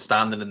over and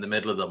standing in the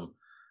middle of them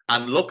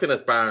and looking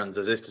at Barnes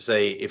as if to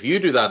say, if you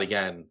do that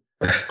again,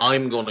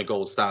 I'm going to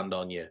go stand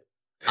on you.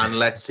 And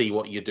let's see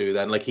what you do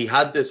then. Like, he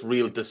had this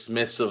real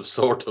dismissive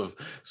sort of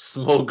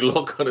smug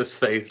look on his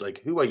face.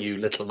 Like, who are you,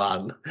 little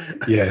man?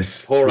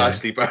 Yes. Poor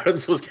Ashley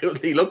Barnes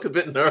he looked a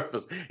bit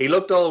nervous. He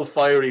looked all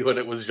fiery when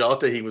it was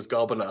Jota he was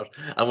gobbling at.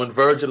 And when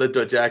Virgil had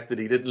dejected,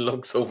 he didn't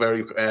look so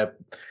very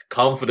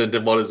confident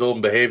in what his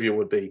own behaviour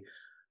would be.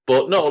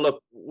 But no,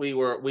 look, we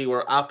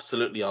were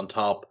absolutely on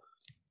top.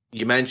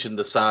 You mentioned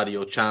the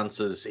Sadio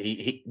chances.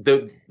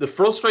 The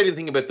frustrating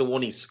thing about the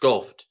one he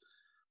scuffed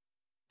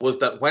was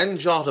that when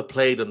Jota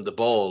played him the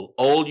ball,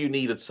 all you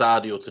needed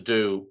Sadio to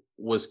do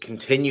was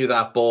continue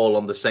that ball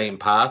on the same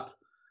path,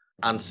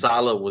 and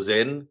Salah was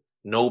in,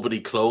 nobody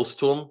close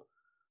to him.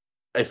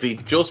 If he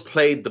just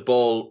played the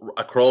ball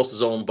across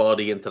his own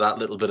body into that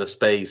little bit of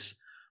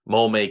space,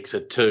 Mo makes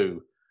it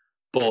 2.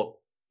 But,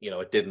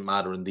 it didn't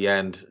matter in the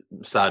end.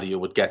 Sadio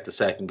would get the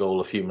second goal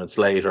a few minutes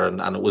later,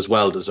 and it was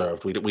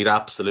well-deserved. We'd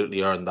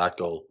absolutely earned that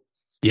goal.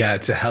 Yeah,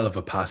 it's a hell of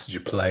a passage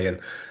of play, and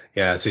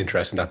yeah, it's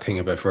interesting, that thing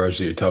about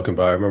Virgil you're talking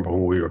about. I remember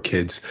when we were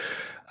kids,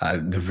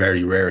 the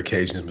very rare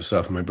occasions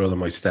myself and my brother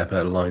might step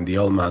out of line, the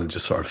old man would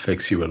just sort of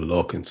fix you with a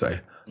look and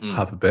say,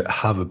 have a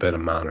bit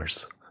of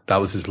manners. That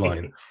was his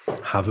line,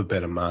 have a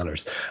bit of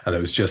manners. And it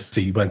was just,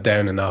 he went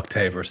down an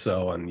octave or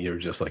so and you're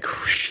just like,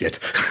 oh, shit.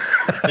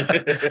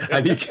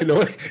 And you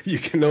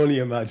can only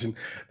imagine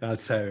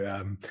that's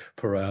how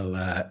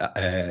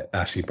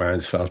Ashley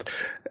Barnes felt.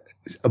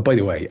 By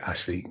the way,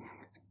 Ashley,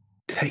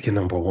 take a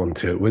number 1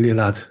 to it, will you,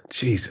 lad?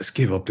 Jesus,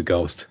 give up the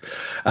ghost.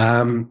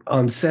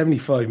 On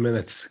 75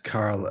 minutes,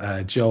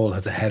 Carl, Joel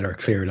has a header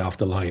cleared off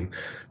the line.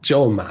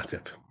 Joel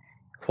Matip,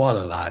 what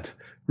a lad.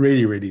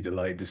 Really, really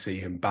delighted to see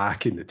him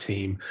back in the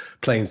team,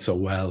 playing so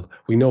well.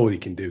 We know what he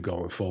can do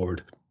going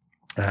forward.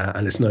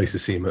 And it's nice to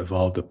see him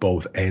involved at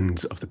both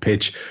ends of the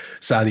pitch.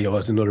 Sadio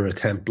has another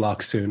attempt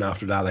blocked soon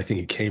after that. I think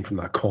it came from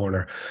that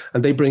corner.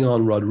 And they bring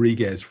on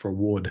Rodriguez for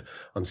Wood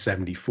on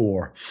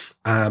 74.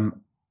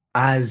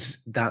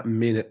 As that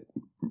minute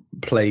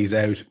plays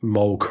out,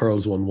 Mo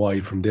curls one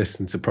wide from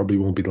distance. It probably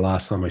won't be the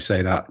last time I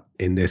say that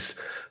in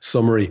this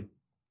summary.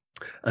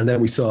 And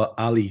then we saw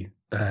Ali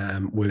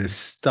with a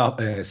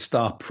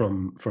stop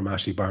from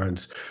Ashley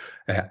Barnes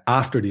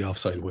after the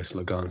offside whistle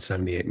had gone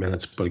 78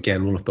 minutes. But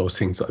again, one of those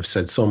things that I've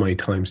said so many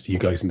times to you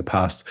guys in the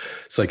past,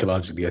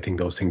 psychologically, I think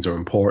those things are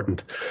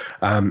important.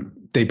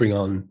 They bring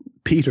on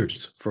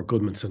Peters for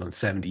Goodmanson on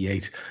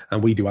 78,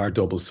 and we do our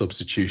double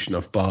substitution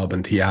of Bob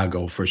and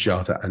Thiago for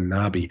Jota and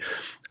Naby.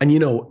 And,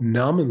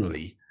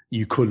 nominally,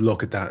 you could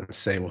look at that and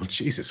say, well,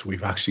 Jesus,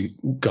 we've actually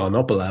gone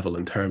up a level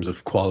in terms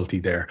of quality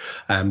there,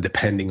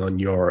 depending on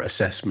your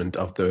assessment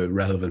of the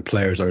relevant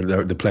players or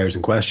the players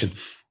in question.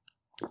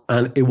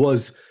 And it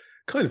was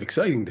kind of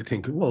exciting to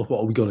think, well,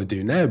 what are we going to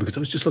do now? Because I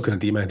was just looking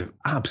at the amount of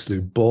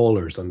absolute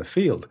ballers on the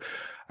field.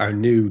 Our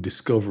new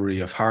discovery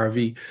of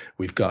Harvey.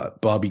 We've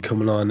got Bobby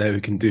coming on now who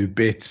can do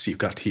bits. You've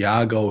got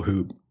Thiago,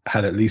 who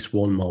had at least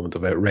one moment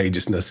of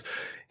outrageousness,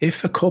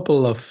 if a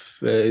couple of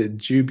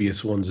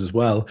dubious ones as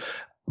well.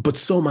 But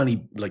so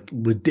many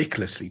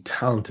ridiculously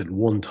talented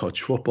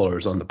one-touch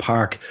footballers on the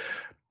park.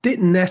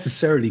 Didn't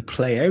necessarily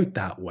play out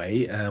that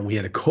way. We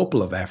had a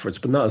couple of efforts,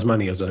 but not as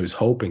many as I was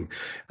hoping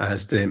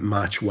as the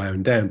match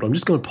wound down. But I'm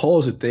just going to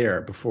pause it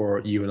there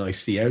before you and I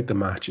see out the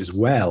match as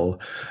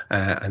well.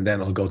 And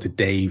then I'll go to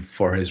Dave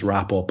for his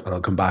wrap up and I'll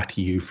come back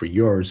to you for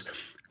yours.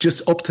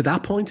 Just up to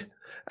that point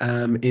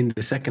in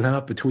the second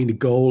half between the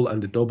goal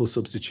and the double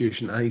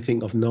substitution,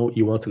 anything of note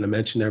you wanted to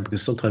mention there?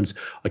 Because sometimes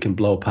I can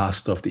blow past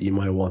stuff that you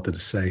might have wanted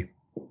to say.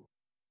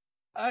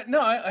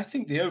 No, I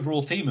think the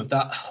overall theme of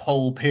that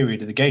whole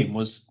period of the game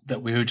was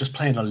that we were just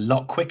playing a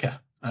lot quicker.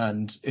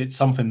 And it's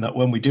something that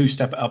when we do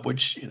step it up,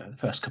 which, the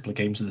first couple of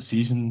games of the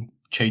season,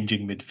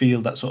 changing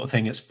midfield, that sort of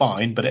thing, it's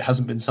fine. But it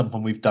hasn't been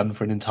something we've done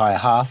for an entire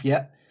half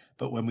yet.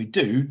 But when we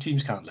do,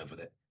 teams can't live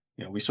with it.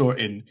 We saw it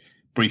in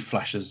brief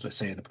flashes, let's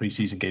say in the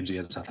pre-season games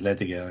against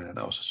Athletic and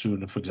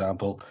Osasuna, for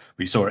example.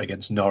 We saw it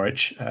against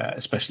Norwich,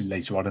 especially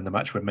later on in the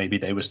match when maybe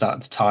they were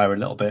starting to tire a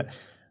little bit.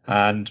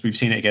 And we've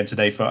seen it again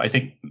today for, I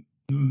think,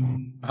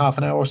 half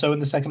an hour or so in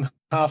the second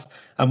half.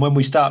 And when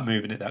we start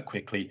moving it that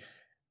quickly,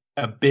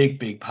 a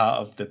big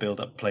part of the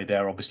build-up play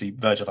there, obviously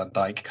Virgil van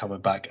Dijk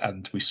coming back,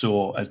 and we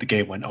saw as the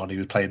game went on, he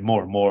was playing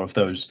more and more of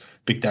those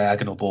big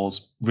diagonal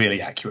balls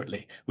really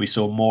accurately. We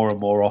saw more and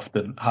more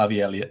often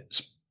Harvey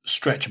Elliott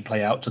stretch and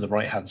play out to the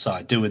right-hand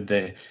side, doing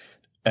the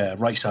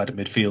right side of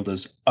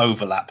midfielders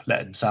overlap,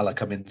 letting Salah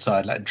come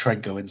inside, letting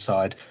Trent go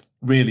inside,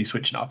 really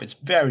switching up. It's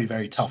very,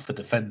 very tough for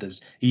defenders,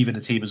 even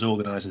a team as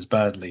organised as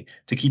Burnley,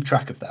 to keep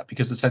track of that,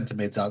 because the centre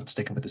mids aren't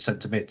sticking with the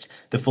centre mids,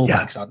 the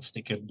fullbacks aren't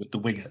sticking with the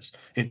wingers.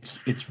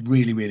 It's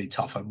really, really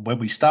tough. And when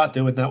we start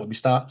doing that, when we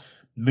start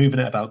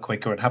moving it about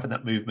quicker and having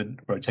that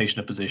movement,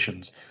 rotation of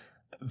positions,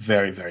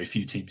 very, very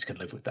few teams can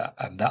live with that.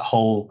 And that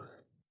whole,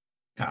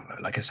 I don't know,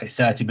 like I say,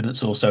 30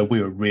 minutes or so,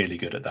 we were really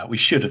good at that. We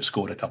should have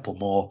scored a couple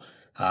more.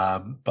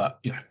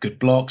 But good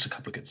blocks, a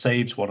couple of good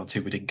saves, one or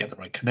two we didn't get the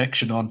right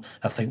connection on.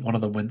 I think one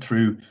of them went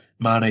through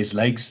Mane's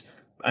legs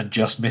and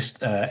just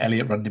missed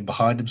Elliott running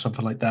behind him,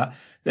 something like that.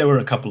 There were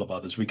a couple of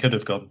others. We could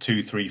have gone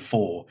 2, 3,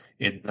 4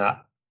 in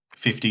that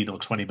 15 or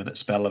 20 minute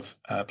spell of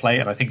play,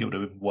 and I think it would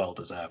have been well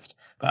deserved.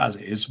 But as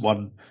it is,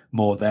 one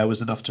more there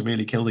was enough to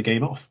really kill the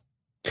game off.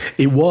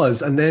 It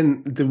was, and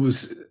then there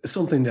was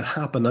something that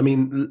happened. I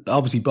mean,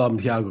 obviously Bob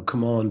and Thiago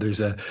come on. There's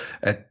a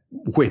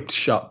whipped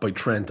shot by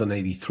Trent on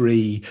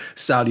 83.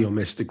 Sadio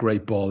missed a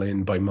great ball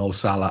in by Mo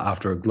Salah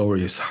after a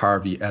glorious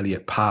Harvey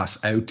Elliott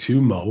pass out to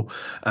Mo.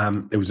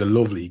 It was a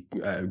lovely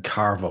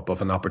carve up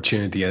of an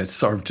opportunity, and it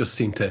sort of just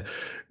seemed to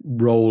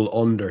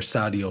roll under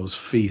Sadio's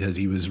feet as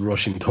he was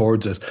rushing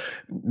towards it.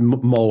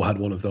 Mo had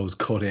one of those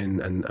cut in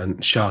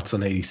and shots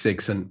on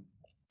 86, and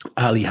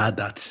Ali had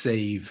that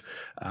save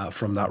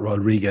from that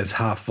Rodriguez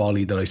half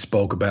volley that I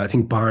spoke about. I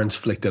think Barnes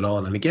flicked it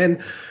on, and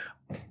again,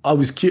 there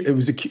was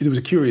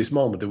a curious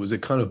moment. There was a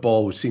kind of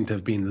ball which seemed to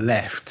have been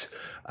left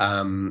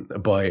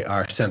by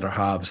our centre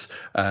halves.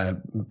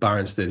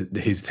 Barnes did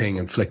his thing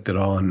and flicked it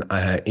on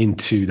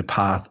into the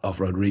path of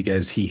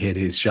Rodriguez. He hit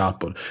his shot,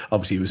 but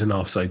obviously it was an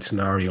offside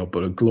scenario.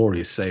 But a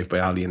glorious save by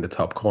Ali in the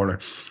top corner.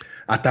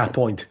 At that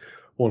point,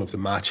 one of the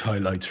match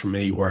highlights for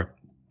me were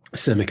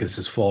Tsimikas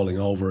is falling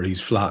over.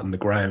 He's flat on the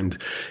ground.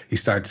 He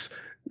starts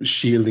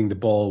shielding the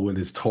ball with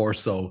his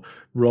torso,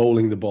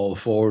 rolling the ball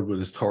forward with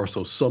his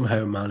torso,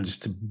 somehow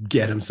managed to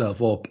get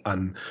himself up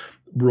and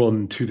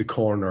run to the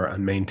corner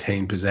and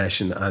maintain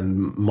possession.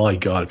 And my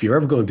God, if you're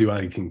ever going to do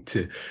anything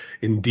to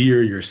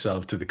endear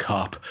yourself to the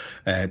Kop,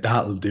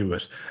 that'll do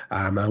it.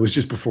 And it was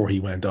just before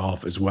he went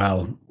off as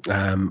well.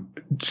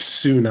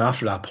 Soon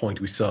after that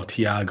point, we saw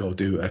Thiago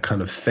do a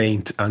kind of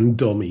feint and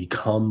dummy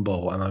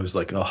combo. And I was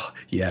like, oh,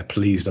 yeah,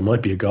 please, there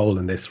might be a goal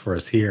in this for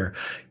us here,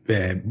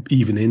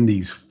 even in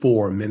these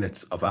 4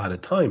 minutes of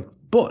added time.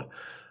 But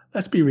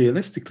let's be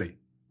realistic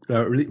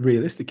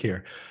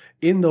here.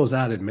 In those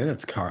added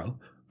minutes, Carl,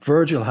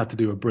 Virgil had to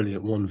do a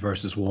brilliant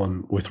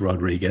 1-versus-1 with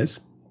Rodriguez.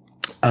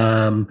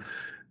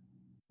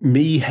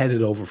 Me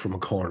headed over from a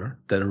corner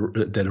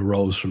that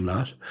arose from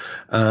that.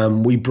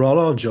 We brought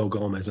on Joe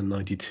Gomez in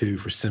 92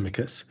 for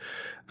Tsimikas.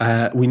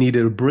 We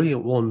needed a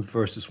brilliant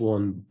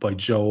 1-versus-1 by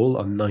Joel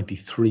on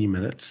 93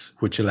 minutes,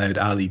 which allowed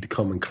Ali to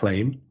come and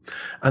claim.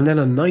 And then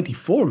on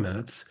 94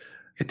 minutes,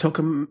 it took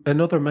him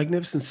another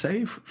magnificent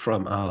save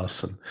from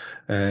Alisson,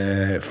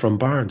 from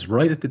Barnes,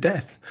 right at the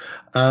death.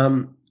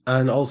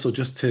 And also,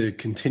 just to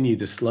continue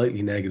the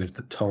slightly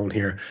negative tone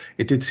here,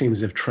 it did seem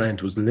as if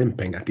Trent was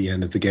limping at the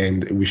end of the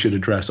game. We should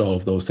address all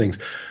of those things.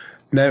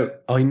 Now,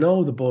 I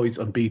know the boys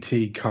on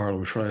BT, Carl,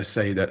 were trying to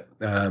say that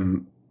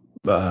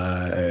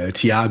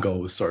Thiago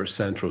was sort of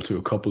central to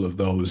a couple of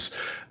those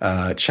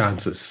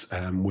chances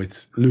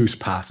with loose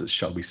passes,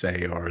 shall we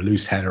say, or a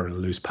loose header and a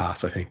loose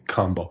pass, I think,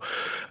 combo.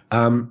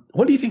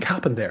 What do you think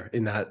happened there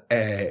in that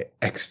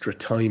extra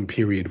time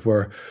period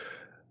where,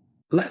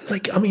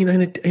 like, I mean,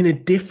 in a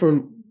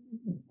different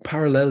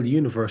parallel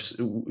universe,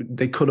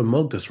 they could have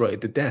mugged us right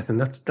to death,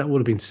 and that would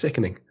have been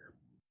sickening.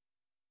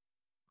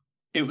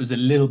 It was a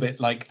little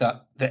bit like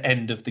that, the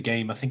end of the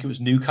game. I think it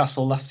was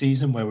Newcastle last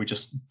season, where we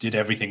just did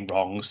everything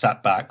wrong,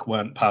 sat back,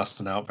 weren't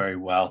passing out very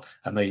well,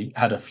 and they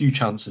had a few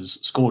chances,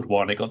 scored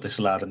one, it got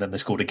disallowed, and then they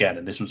scored again,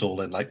 and this was all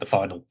in like the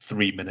final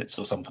 3 minutes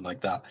or something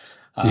like that.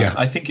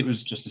 I think it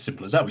was just as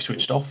simple as that. We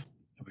switched off.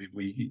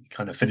 We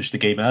kind of finished the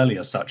game early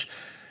as such.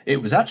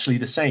 It was actually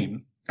the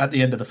same at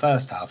the end of the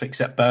first half,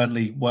 except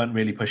Burnley weren't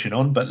really pushing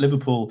on, but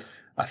Liverpool,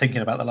 I think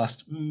in about the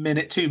last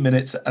minute, 2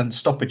 minutes and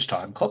stoppage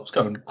time, Klopp's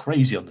going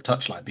crazy on the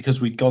touchline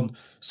because we'd gone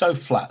so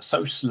flat,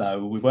 so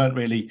slow. We weren't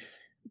really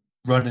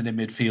running in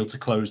midfield to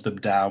close them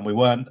down. We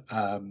weren't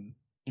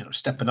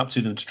stepping up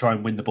to them to try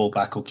and win the ball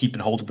back or keeping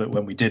hold of it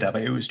when we did have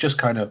it. It was just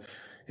kind of,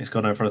 it's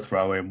gone over a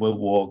throw in, we'll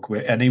walk.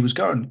 And he was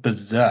going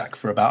berserk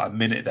for about a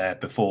minute there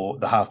before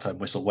the halftime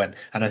whistle went.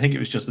 And I think it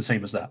was just the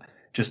same as that.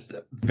 Just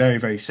very,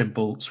 very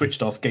simple,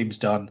 switched off, game's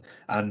done.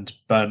 And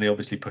Burnley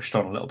obviously pushed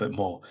on a little bit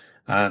more.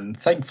 And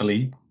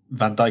thankfully,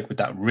 Van Dijk with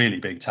that really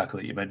big tackle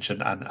that you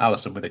mentioned, and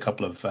Alisson with a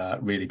couple of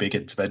really big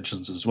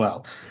interventions as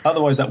well.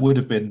 Otherwise, that would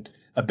have been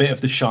a bit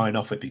of the shine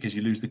off it, because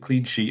you lose the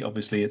clean sheet.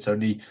 Obviously, it's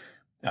only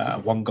a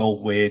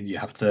 1-goal win. You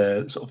have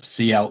to sort of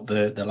see out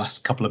the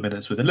last couple of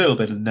minutes with a little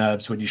bit of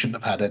nerves when you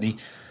shouldn't have had any.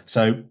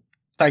 So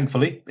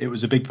thankfully, it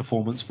was a big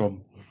performance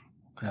from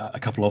a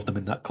couple of them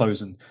in that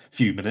closing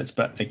few minutes.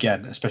 But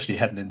again, especially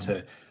heading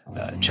into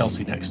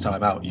Chelsea next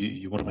time out,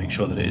 you want to make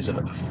sure that it is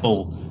a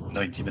full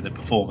 90-minute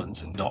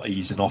performance and not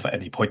easing off at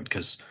any point,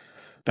 because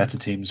better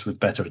teams with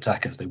better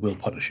attackers, they will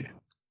punish you.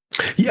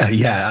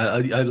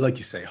 Yeah. I like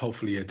you say,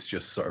 hopefully it's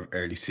just sort of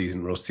early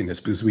season rustiness,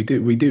 because we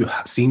do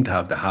seem to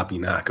have the happy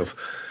knack of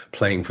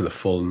playing for the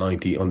full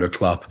 90 under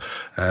Klopp.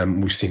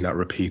 We've seen that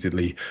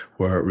repeatedly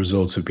where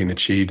results have been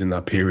achieved in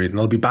that period. And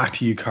I'll be back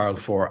to you, Karl,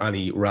 for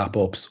any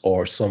wrap-ups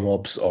or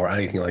sum-ups or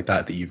anything like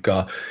that you've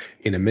got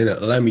in a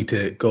minute. Allow me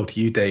to go to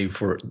you, Dave,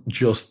 for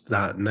just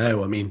that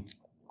now. I mean,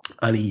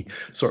 any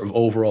sort of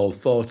overall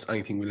thoughts,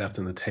 anything we left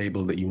on the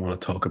table that you want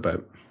to talk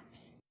about?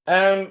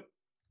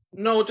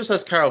 No, just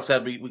as Karl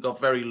said, we got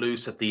very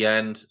loose at the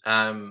end.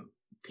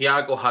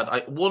 Thiago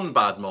had one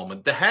bad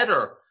moment. The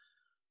header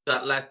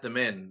that let them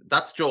in,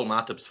 that's Joel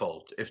Matip's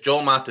fault. If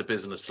Joel Matip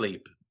isn't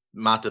asleep,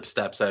 Matip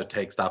steps out,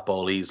 takes that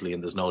ball easily,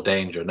 and there's no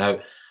danger. Now,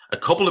 a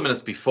couple of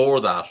minutes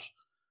before that,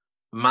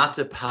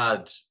 Matip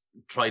had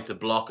tried to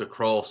block a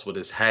cross with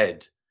his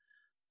head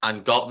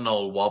and gotten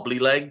all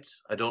wobbly-legged.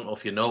 I don't know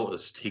if you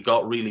noticed. He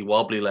got really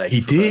wobbly-legged.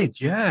 He did,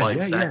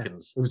 5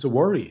 seconds. It was a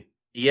worry.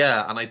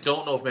 Yeah, and I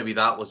don't know if maybe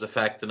that was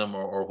affecting him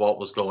or what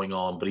was going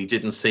on, but he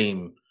didn't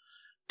seem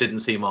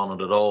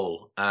on it at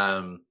all.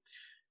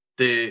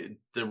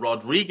 The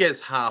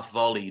Rodriguez half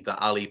volley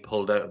that Ali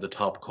pulled out of the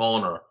top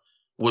corner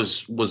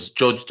was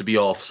judged to be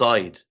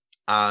offside,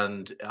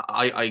 and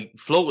I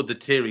floated the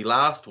theory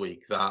last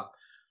week that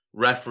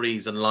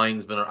referees and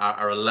linesmen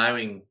are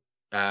allowing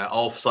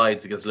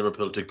offsides against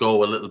Liverpool to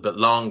go a little bit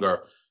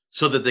longer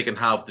so that they can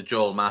have the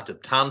Joel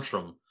Matip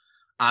tantrum.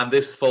 And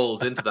this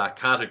falls into that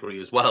category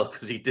as well,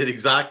 because he did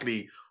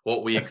exactly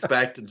what we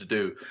expect him to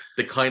do.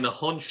 The kind of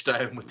hunch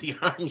down with the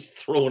arms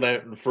thrown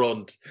out in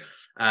front,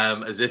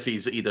 as if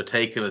he's either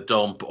taking a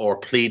dump or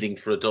pleading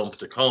for a dump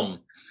to come.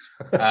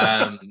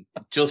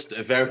 Just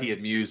a very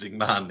amusing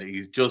man.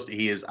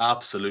 He is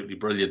absolutely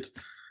brilliant.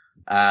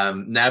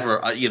 Never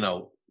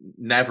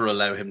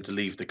allow him to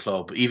leave the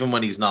club, even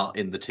when he's not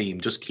in the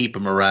team. Just keep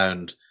him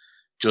around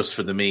just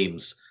for the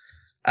memes.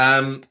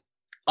 On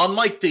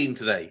Mike Dean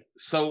today.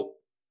 So,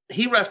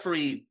 he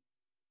refereed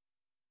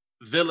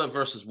Villa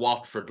versus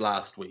Watford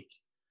last week,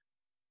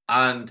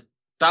 and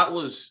that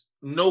was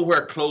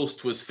nowhere close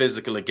to as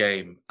physical a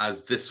game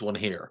as this one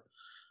here.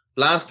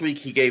 Last week,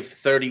 he gave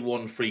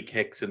 31 free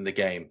kicks in the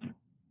game.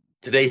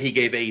 Today, he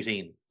gave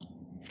 18.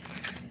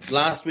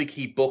 Last week,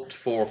 he booked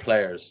 4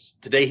 players.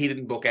 Today, he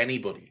didn't book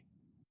anybody.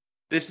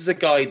 This is a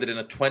guy that in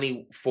a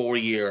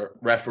 24-year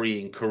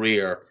refereeing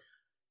career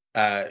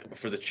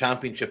for the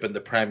Championship and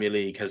the Premier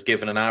League has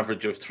given an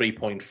average of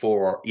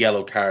 3.4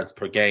 yellow cards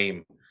per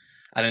game.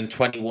 And in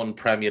 21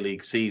 Premier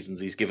League seasons,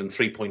 he's given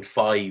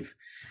 3.5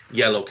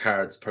 yellow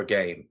cards per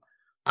game.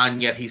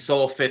 And yet he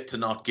saw fit to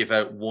not give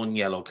out 1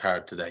 yellow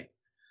card today.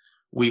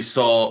 We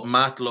saw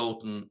Matt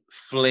Lowton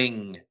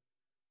fling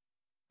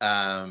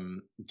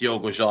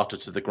Diogo Jota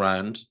to the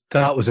ground.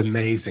 That was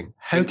amazing.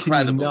 How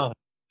Incredible. Can you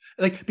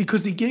not?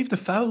 Because he gave the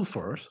foul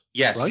for it.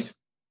 Yes. Right?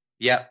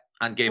 Yeah,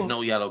 and gave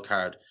no yellow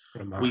card.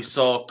 Remarkable. We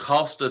saw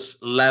Costas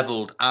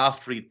levelled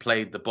after he'd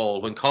played the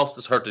ball. When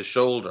Costas hurt his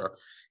shoulder,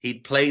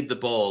 he'd played the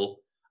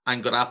ball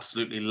and got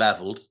absolutely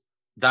levelled.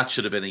 That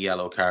should have been a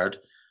yellow card.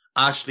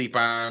 Ashley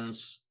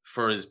Barnes,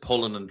 for his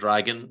pulling and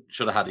dragging,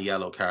 should have had a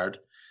yellow card.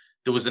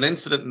 There was an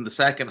incident in the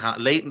second half,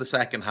 late in the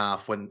second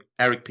half, when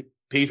Eric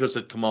Peters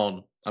had come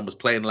on and was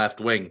playing left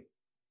wing,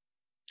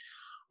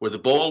 where the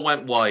ball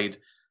went wide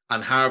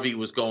and Harvey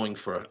was going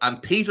for it.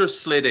 And Peters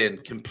slid in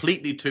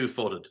completely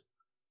two-footed.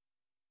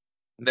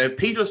 Now,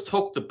 Peters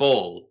took the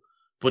ball,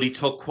 but he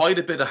took quite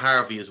a bit of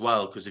Harvey as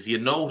well, because if you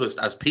noticed,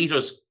 as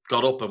Peters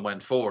got up and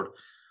went forward,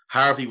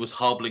 Harvey was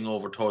hobbling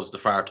over towards the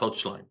far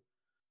touchline.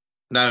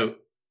 Now,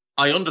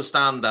 I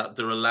understand that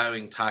they're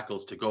allowing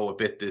tackles to go a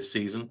bit this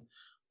season,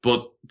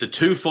 but the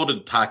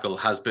two-footed tackle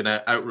has been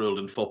outruled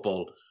in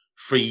football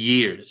for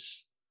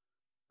years.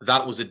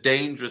 That was a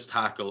dangerous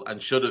tackle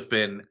and should have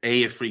been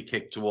A, a free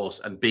kick to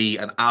us, and B,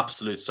 an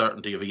absolute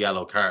certainty of a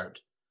yellow card.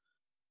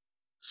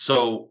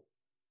 So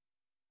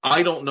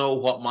I don't know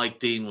what Mike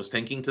Dean was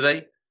thinking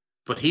today,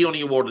 but he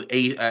only awarded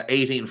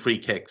 18 free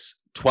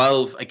kicks,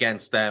 12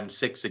 against them,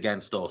 6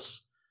 against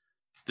us.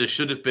 There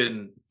should have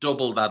been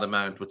double that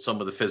amount with some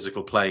of the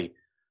physical play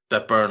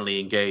that Burnley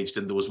engaged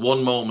in. There was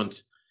one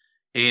moment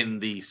in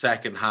the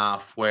second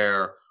half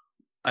where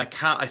I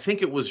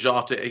think it was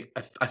Jota.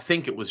 I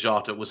think it was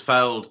Jota. It was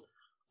fouled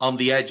on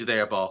the edge of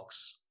their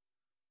box.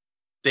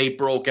 They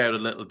broke out a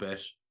little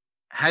bit.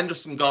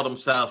 Henderson got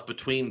himself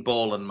between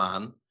ball and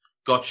man,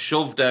 got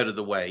shoved out of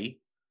the way,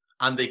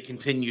 and they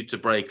continued to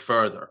break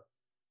further.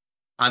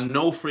 And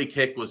no free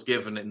kick was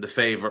given in the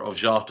favour of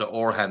Jota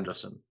or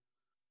Henderson.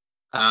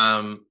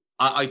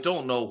 I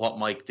don't know what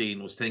Mike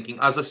Dean was thinking.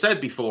 As I've said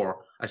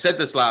before, I said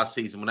this last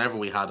season whenever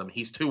we had him,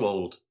 he's too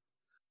old.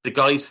 The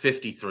guy's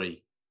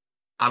 53.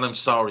 And I'm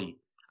sorry,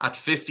 at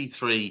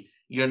 53,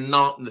 you're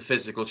not in the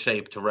physical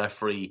shape to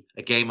referee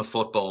a game of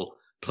football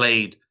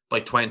played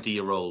by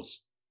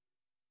 20-year-olds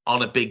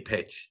on a big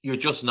pitch. You're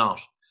just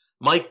not.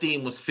 Mike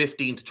Dean was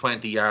 15 to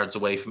 20 yards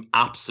away from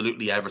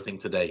absolutely everything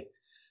today.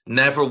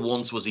 Never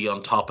once was he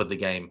on top of the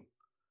game.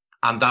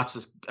 And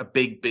that's a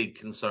big, big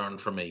concern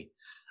for me.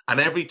 And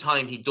every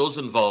time he does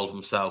involve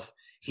himself,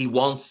 he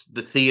wants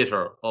the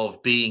theatre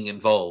of being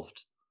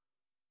involved.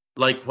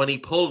 Like when he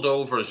pulled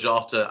over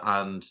Jota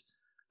and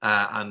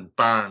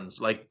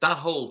Barnes, like that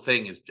whole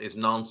thing is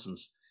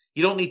nonsense.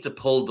 You don't need to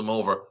pull them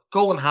over.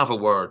 Go and have a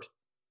word.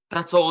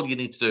 That's all you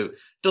need to do.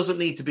 Doesn't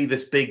need to be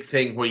this big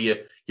thing where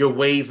you're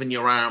waving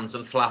your arms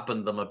and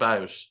flapping them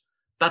about.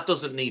 That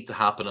doesn't need to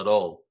happen at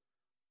all.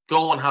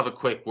 Go and have a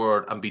quick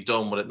word and be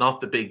done with it. Not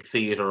the big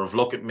theatre of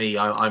look at me,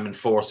 I'm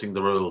enforcing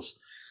the rules.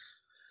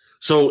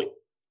 So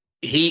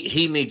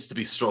he needs to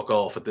be struck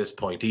off at this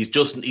point.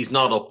 He's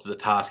not up to the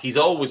task. He's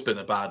always been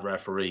a bad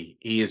referee.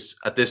 He is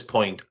at this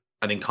point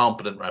an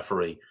incompetent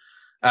referee.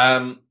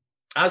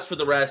 As for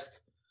the rest,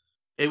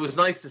 it was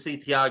nice to see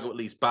Thiago at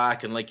least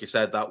back. And like you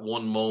said, that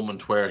one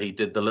moment where he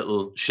did the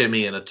little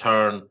shimmy and a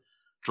turn,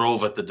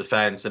 drove at the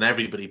defence, and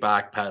everybody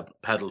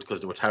backpedaled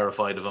because they were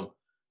terrified of him.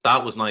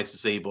 That was nice to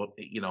see. But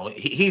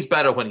he's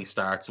better when he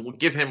starts. We'll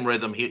give him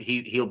rhythm.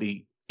 He'll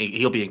be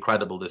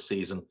incredible this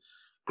season.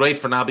 Great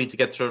for Naby to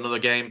get through another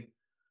game.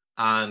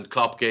 And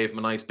Klopp gave him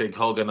a nice big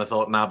hug, and I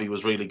thought Naby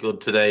was really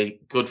good today.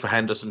 Good for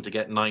Henderson to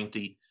get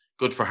 90.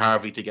 Good for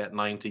Harvey to get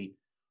 90.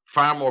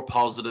 Far more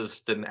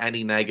positives than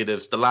any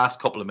negatives. The last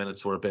couple of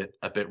minutes were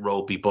a bit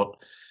ropey, but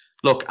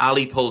look,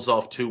 Ali pulls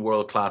off 2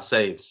 world-class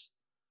saves,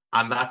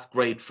 and that's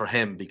great for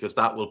him because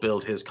that will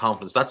build his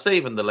confidence. That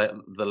save in the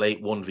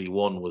late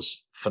 1v1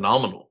 was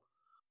phenomenal.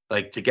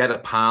 Like to get a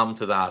palm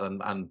to that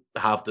and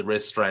have the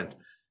wrist strength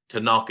to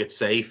knock it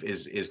safe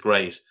is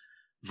great.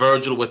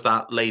 Virgil with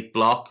that late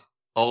block,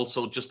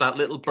 also just that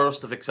little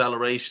burst of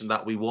acceleration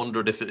that we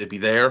wondered if it would be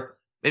there.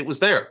 It was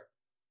there.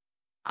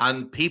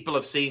 And people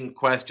have seen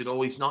question,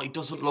 he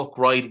doesn't look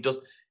right.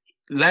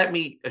 Let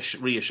me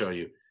reassure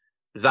you,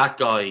 that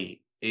guy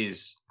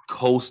is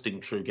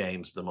coasting through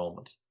games at the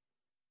moment.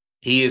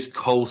 He is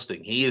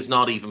coasting. He is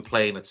not even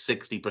playing at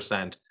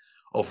 60%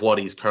 of what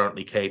he's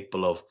currently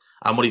capable of.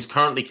 And what he's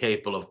currently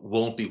capable of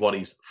won't be what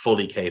he's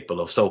fully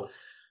capable of. So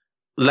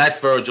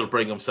let Virgil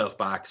bring himself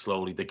back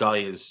slowly. The guy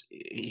is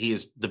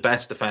the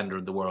best defender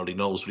in the world. He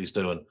knows what he's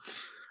doing.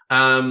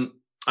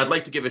 I'd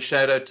like to give a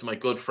shout out to my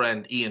good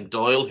friend Ian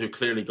Doyle, who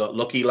clearly got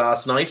lucky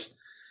last night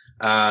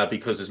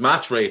because his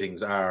match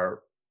ratings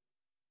are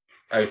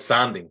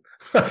outstanding.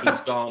 He's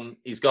gone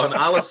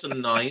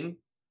Alisson 9,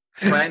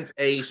 Trent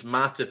 8,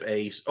 Matip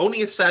 8,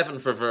 only a 7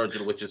 for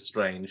Virgil, which is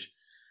strange.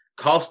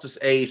 Costas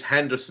 8,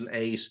 Henderson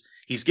 8.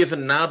 He's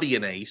given Naby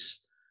an 8,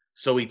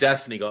 so he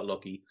definitely got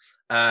lucky.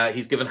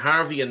 He's given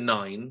Harvey a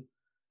 9,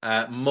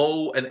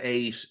 Mo an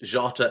 8,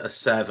 Jota a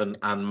 7,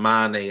 and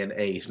Mane an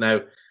 8.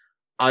 Now,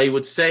 I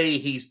would say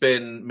he's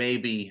been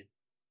maybe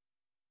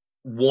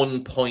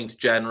 1 point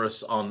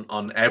generous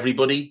on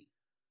everybody,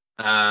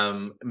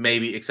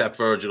 maybe except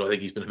Virgil. I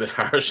think he's been a bit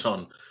harsh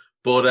on.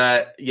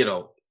 But,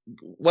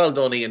 well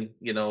done, Ian.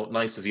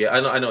 Nice of you.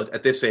 I know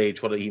at this age,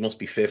 he must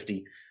be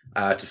 50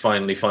 to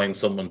finally find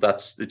someone.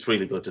 It's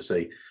really good to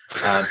see.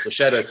 So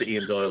shout out to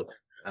Ian Doyle.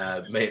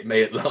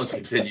 May it long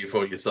continue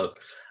for you, son.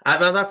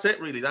 And that's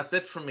it, really. That's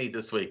it from me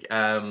this week.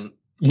 There's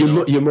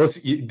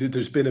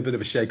been a bit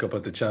of a shake-up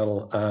at the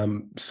channel.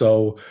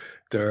 So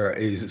there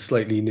is a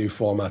slightly new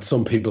format.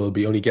 Some people will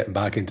be only getting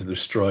back into their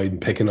stride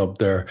and picking up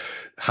their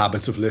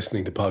habits of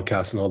listening to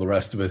podcasts and all the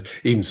rest of it,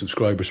 even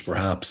subscribers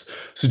perhaps.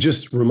 So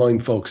just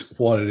remind folks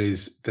what it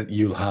is that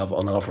you'll have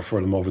on offer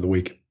for them over the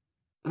week.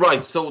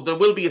 Right, so there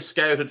will be a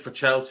Scouted for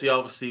Chelsea,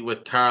 obviously,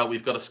 with Carl.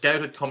 We've got a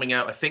Scouted coming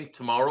out, I think,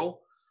 tomorrow,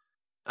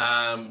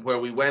 where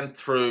we went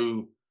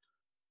through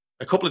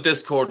a couple of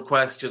Discord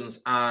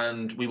questions,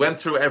 and we went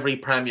through every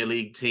Premier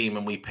League team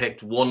and we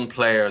picked one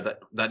player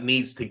that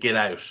needs to get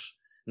out,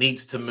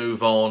 needs to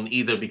move on,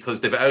 either because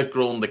they've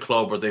outgrown the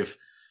club or they've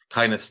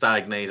kind of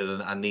stagnated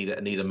and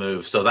need a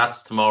move. So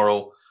that's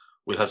tomorrow.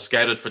 We'll have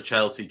Scouted for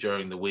Chelsea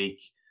during the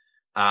week.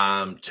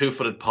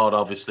 Two-Footed Pod,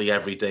 obviously,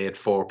 every day at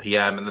 4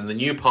 p.m. And then the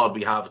new pod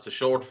we have, it's a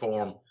short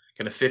form,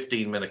 kind of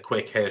 15-minute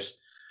quick hit,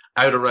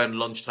 out around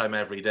lunchtime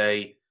every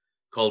day,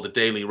 called the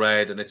Daily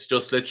Red, and it's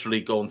just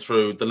literally going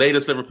through the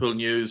latest Liverpool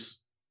news,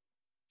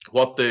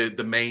 what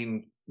the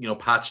main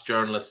patch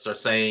journalists are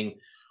saying,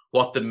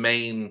 what the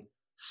main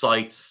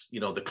sites,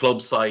 the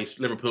club site,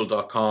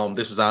 Liverpool.com,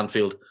 This Is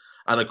Anfield,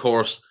 and of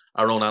course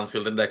our own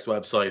Anfield Index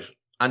website,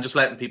 and just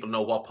letting people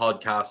know what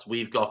podcasts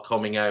we've got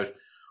coming out,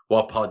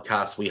 what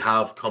podcasts we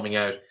have coming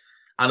out.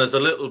 And as a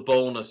little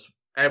bonus,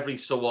 every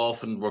so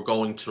often we're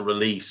going to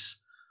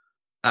release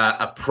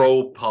a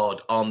pro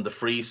pod on the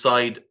free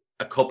side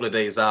a couple of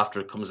days after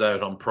it comes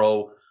out on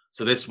Pro.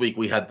 So this week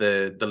we had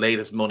the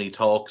latest money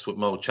talks with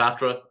Mo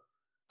Chatra.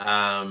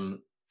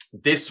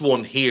 This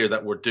one here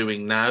that we're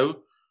doing now,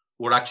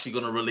 we're actually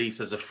going to release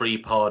as a free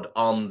pod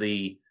on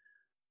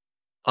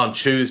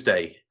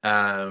Tuesday.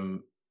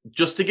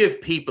 Just to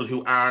give people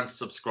who aren't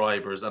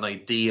subscribers an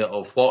idea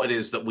of what it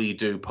is that we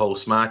do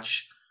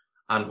post-match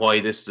and why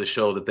this is a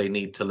show that they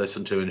need to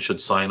listen to and should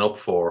sign up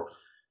for.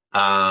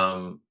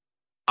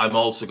 I'm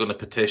also going to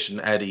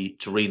petition Eddie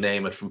to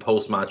rename it from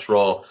Post-Match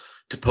Raw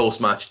to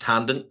Post-Match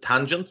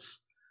Tangents.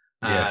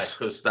 Yes.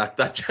 Because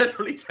that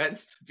generally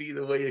tends to be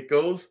the way it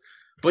goes.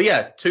 But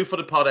yeah,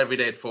 2-Footed Pod every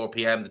day at 4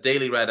 p.m. The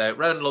Daily Read Out,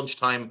 around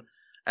lunchtime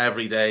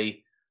every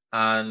day.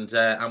 And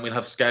we'll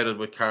have Scouted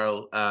with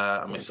Carl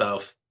and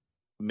myself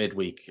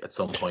midweek at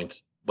some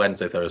point,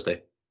 Wednesday,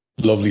 Thursday.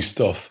 Lovely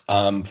stuff.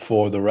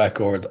 For the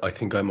record, I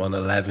think I'm on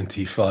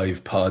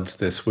 11-5 pods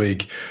this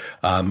week.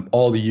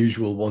 All the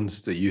usual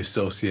ones that you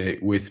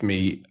associate with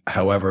me.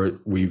 However,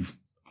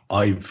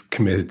 I've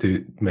committed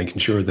to making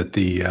sure that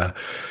the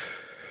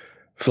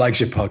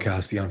flagship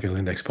podcast, the Anfield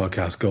Index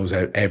podcast, goes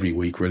out every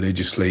week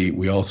religiously.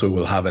 We also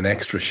will have an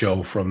extra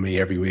show from me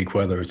every week,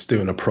 whether it's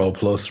doing a Pro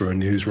Plus or a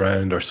news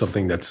round or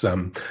something that's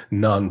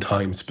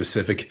non-time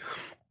specific,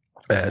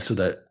 so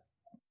that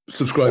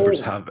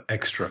subscribers have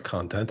extra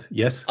content.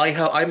 Yes,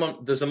 I'm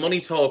on. There's a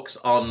Money Talks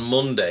on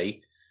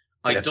Monday.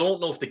 I Yes. don't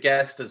know if the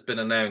guest has been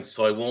announced,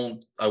 so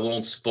I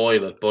won't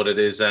spoil it. But it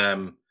is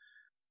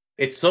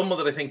it's someone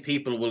that I think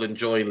people will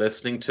enjoy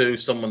listening to.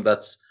 Someone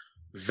that's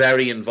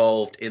very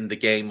involved in the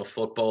game of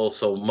football.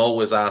 So Mo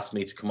has asked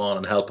me to come on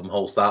and help him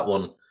host that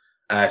one.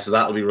 So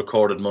that'll be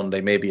recorded Monday,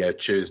 maybe out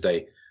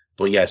Tuesday.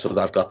 But yeah, so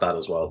I've got that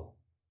as well.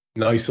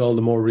 nice. All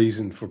the more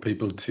reason for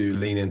people to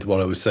lean into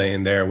what I was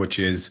saying there, which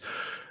is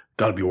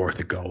got to be worth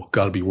a go.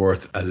 Got to be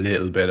worth a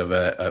little bit of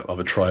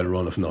a trial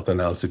run, if nothing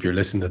else. If you're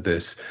listening to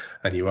this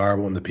and you are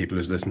one of the people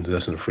who's listening to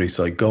this on a free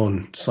site, go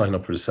and sign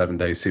up for the 7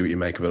 days, see what you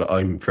make of it.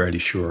 I'm fairly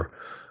sure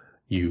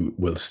you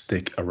will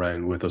stick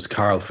around with us.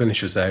 Carl,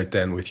 finish us out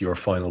then with your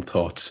final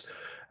thoughts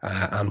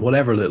and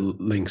whatever little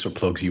links or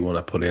plugs you want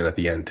to put in at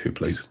the end too,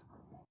 please.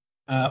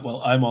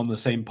 Well, I'm on the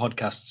same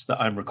podcasts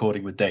that I'm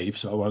recording with Dave,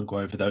 so I won't go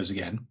over those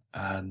again.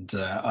 And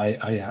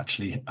I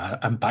actually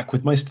am back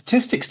with my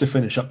statistics to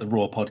finish up the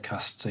Raw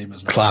podcast, same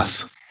as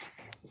Class.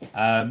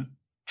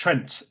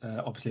 Trent,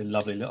 obviously a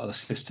lovely little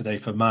assist today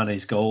for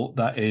Mane's goal.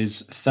 That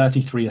is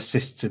 33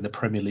 assists in the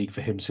Premier League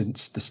for him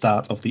since the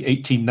start of the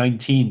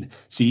 18-19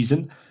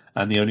 season.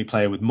 And the only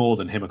player with more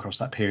than him across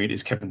that period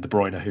is Kevin De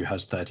Bruyne, who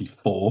has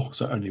 34.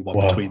 So only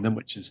one between them,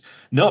 which is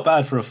not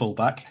bad for a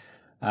fullback.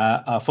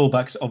 Our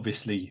fullbacks,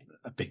 obviously,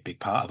 a big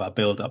part of our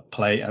build-up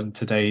play. And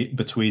today,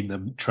 between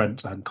them,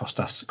 Trent and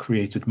Kostas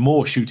created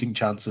more shooting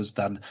chances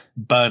than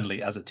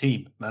Burnley as a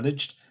team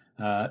managed.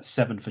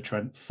 7 for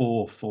Trent,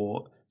 4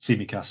 for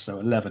Tsimikas, so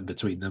 11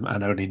 between them,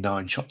 and only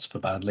 9 shots for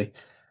Burnley.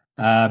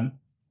 One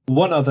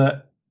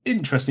other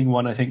interesting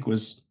one, I think,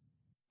 was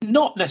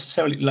not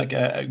necessarily like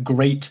a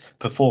great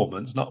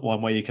performance, not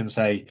one where you can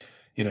say,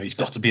 he's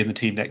got to be in the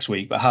team next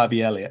week, but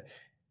Harvey Elliott,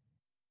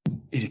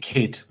 he's a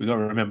kid. We've got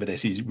to remember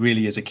this. He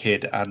really is a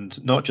kid,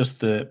 and not just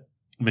the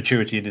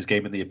maturity in his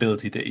game and the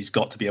ability that he's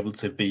got to be able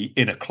to be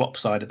in a Klopp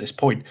side at this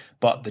point,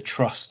 but the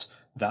trust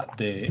that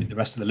the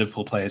rest of the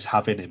Liverpool players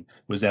have in him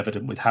was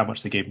evident with how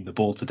much they gave him the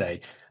ball today.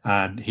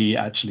 And he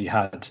actually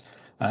had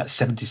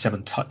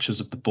 77 touches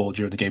of the ball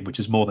during the game, which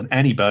is more than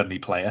any Burnley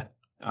player.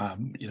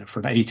 For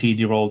an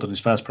 18-year-old on his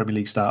first Premier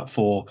League start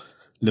for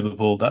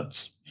Liverpool,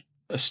 that's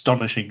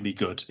astonishingly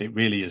good. It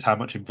really is how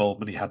much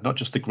involvement he had, not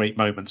just the great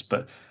moments,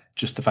 but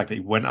just the fact that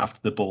he went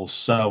after the ball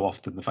so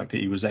often, the fact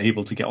that he was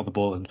able to get on the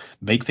ball and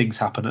make things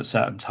happen at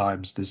certain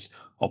times. There's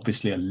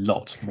obviously a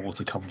lot more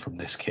to come from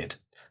this kid.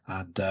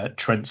 And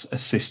Trent's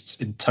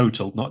assists in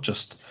total, not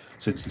just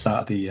since the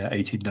start of the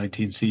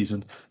 18-19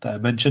 season that I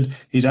mentioned,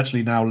 he's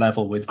actually now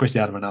level with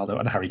Cristiano Ronaldo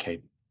and Harry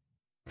Kane.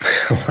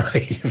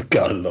 You've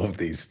got to love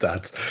these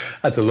stats.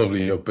 That's a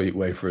lovely upbeat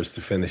way for us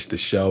to finish the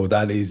show.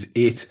 That is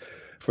it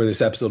for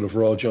this episode of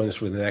Raw. Join us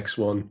for the next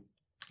one,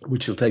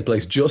 which will take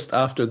place just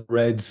after the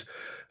Reds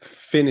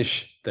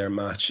finish their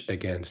match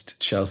against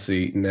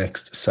Chelsea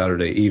next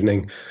Saturday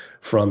evening.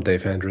 From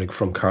Dave Hendrick,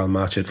 from Carl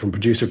Matchett, from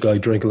producer Guy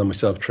Drinkle and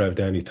myself, Trev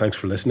Downey, thanks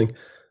for listening.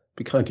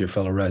 Be kind to your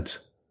fellow Reds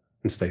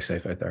and stay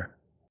safe out there.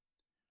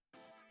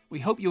 We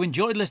hope you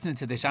enjoyed listening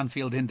to this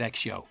Anfield Index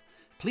show.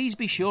 Please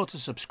be sure to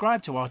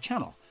subscribe to our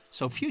channel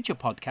so future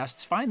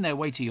podcasts find their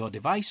way to your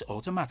device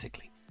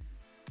automatically.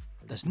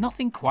 There's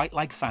nothing quite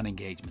like fan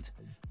engagement,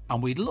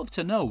 and we'd love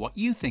to know what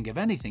you think of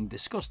anything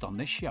discussed on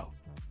this show.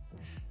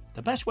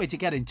 The best way to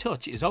get in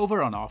touch is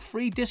over on our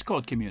free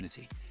Discord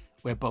community,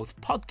 where both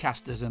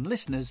podcasters and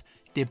listeners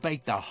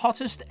debate the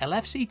hottest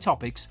LFC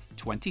topics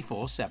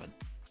 24/7.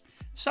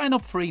 Sign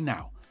up free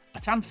now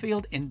at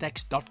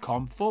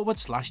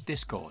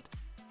AnfieldIndex.com/Discord.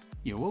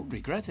 You won't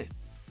regret it.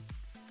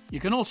 You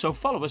can also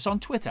follow us on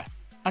Twitter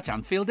at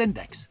Anfield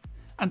Index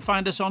and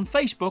find us on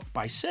Facebook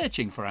by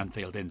searching for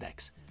Anfield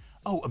Index.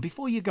 Oh, and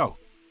before you go,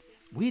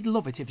 we'd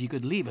love it if you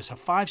could leave us a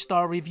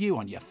 5-star review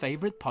on your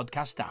favourite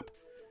podcast app.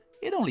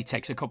 It only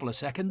takes a couple of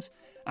seconds,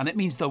 and it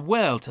means the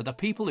world to the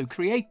people who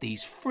create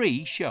these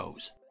free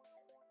shows.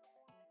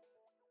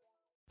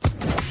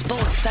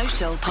 Sports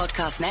Social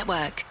Podcast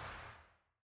Network.